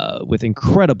with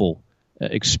incredible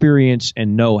experience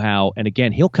and know-how. And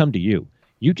again, he'll come to you.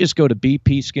 You just go to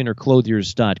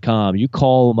bpskinnerclothiers.com. You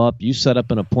call them up. You set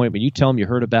up an appointment. You tell them you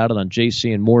heard about it on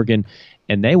JC and Morgan,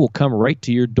 and they will come right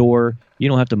to your door. You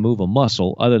don't have to move a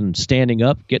muscle other than standing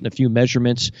up, getting a few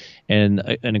measurements, and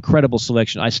an incredible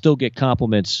selection. I still get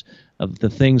compliments of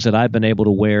the things that I've been able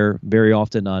to wear very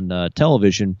often on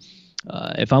television.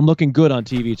 If I'm looking good on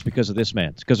TV, it's because of this man.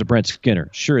 It's because of Brent Skinner.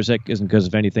 Sure as heck isn't because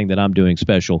of anything that I'm doing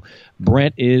special.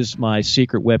 Brent is my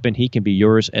secret weapon. He can be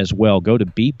yours as well. Go to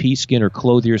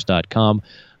bpskinnerclothiers.com,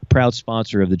 proud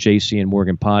sponsor of the JC and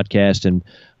Morgan podcast, and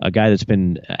a guy that's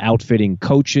been outfitting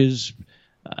coaches,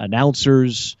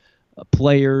 announcers,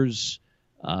 players,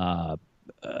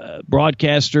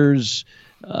 broadcasters,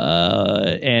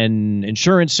 and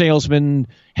insurance salesmen,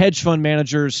 hedge fund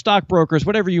managers, stockbrokers,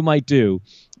 whatever you might do.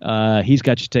 He's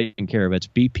got you taken care of. It's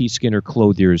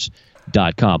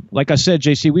bpskinnerclothiers.com. Like I said,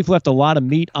 JC, we've left a lot of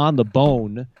meat on the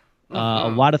bone, a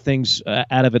lot of things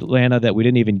out of Atlanta that we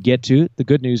didn't even get to. The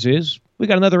good news is we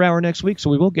got another hour next week,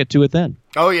 so we will get to it then.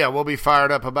 Oh, yeah, we'll be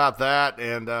fired up about that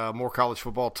and more college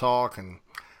football talk. And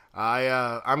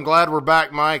I'm glad we're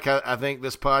back, Mike. I think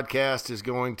this podcast is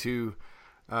going to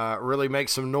really make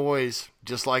some noise,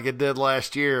 just like it did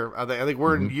last year. I think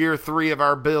we're in year 3 of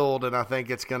our build, and I think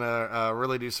it's going to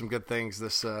really do some good things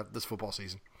this football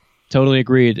season. Totally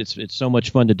agreed. It's so much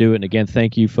fun to do it. And again,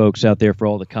 thank you folks out there for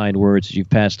all the kind words you've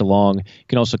passed along. You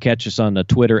can also catch us on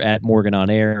Twitter at Morgan on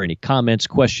Air. Any comments,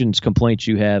 questions, complaints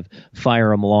you have, fire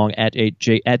them along at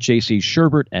JC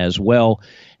Sherbert as well.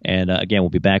 And again, we'll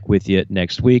be back with you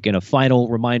next week. And a final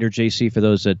reminder, JC, for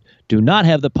those that do not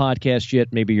have the podcast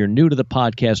yet, maybe you're new to the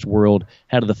podcast world,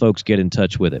 how do the folks get in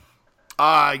touch with it?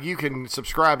 You can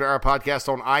subscribe to our podcast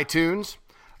on iTunes,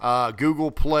 Google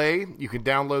Play. You can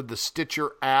download the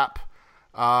Stitcher app,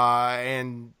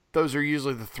 and those are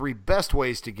usually the 3 best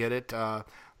ways to get it.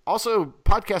 Also,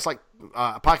 podcasting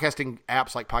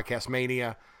apps like Podcast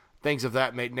Mania, things of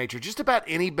that nature. Just about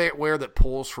anywhere that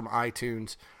pulls from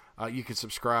iTunes, you can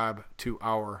subscribe to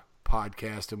our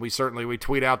podcast. And we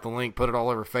tweet out the link, put it all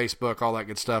over Facebook, all that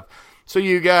good stuff, so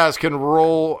you guys can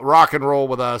rock and roll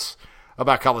with us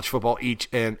about college football each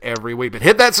and every week. But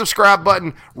hit that subscribe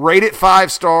button, rate it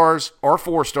 5 stars or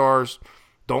 4 stars.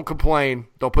 don't complain.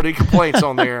 Don't put any complaints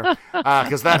on there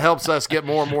because that helps us get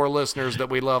more and more listeners that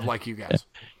we love like you guys.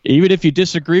 Even if you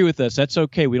disagree with us, that's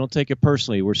okay. We don't take it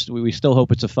personally. We still hope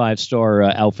it's a 5-star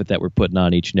outfit that we're putting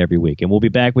on each and every week. And we'll be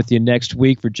back with you next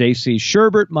week. For J.C.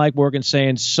 Sherbert, Mike Morgan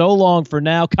saying so long for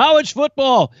now. College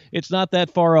football, it's not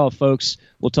that far off, folks.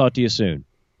 We'll talk to you soon.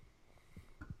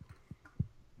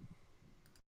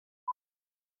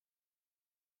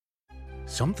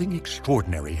 Something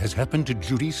extraordinary has happened to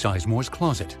Judy Sizemore's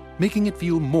closet, making it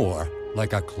feel more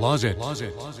like a closet.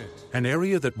 An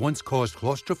area that once caused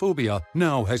claustrophobia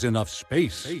now has enough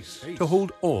space to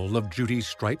hold all of Judy's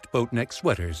striped boat neck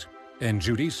sweaters. And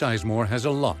Judy Sizemore has a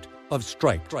lot of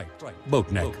striped boat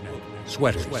neck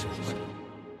sweaters.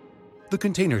 The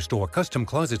Container Store Custom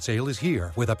Closet Sale is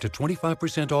here with up to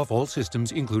 25% off all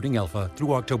systems, including Alpha,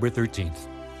 through October 13th.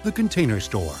 The Container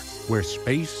Store, where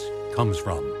space comes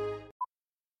from.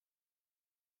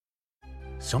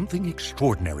 Something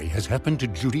extraordinary has happened to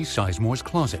Judy Sizemore's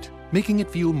closet, making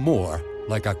it feel more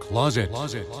like a closet.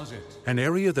 An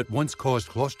area that once caused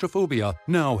claustrophobia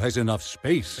now has enough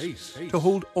space to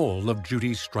hold all of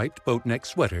Judy's striped boat neck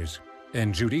sweaters.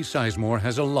 And Judy Sizemore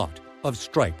has a lot of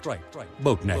striped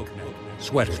boat neck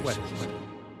sweaters.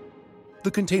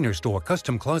 The Container Store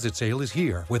Custom Closet Sale is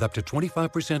here with up to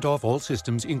 25% off all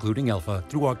systems, including Alpha,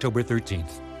 through October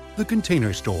 13th. The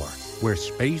Container Store, where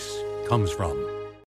space comes from.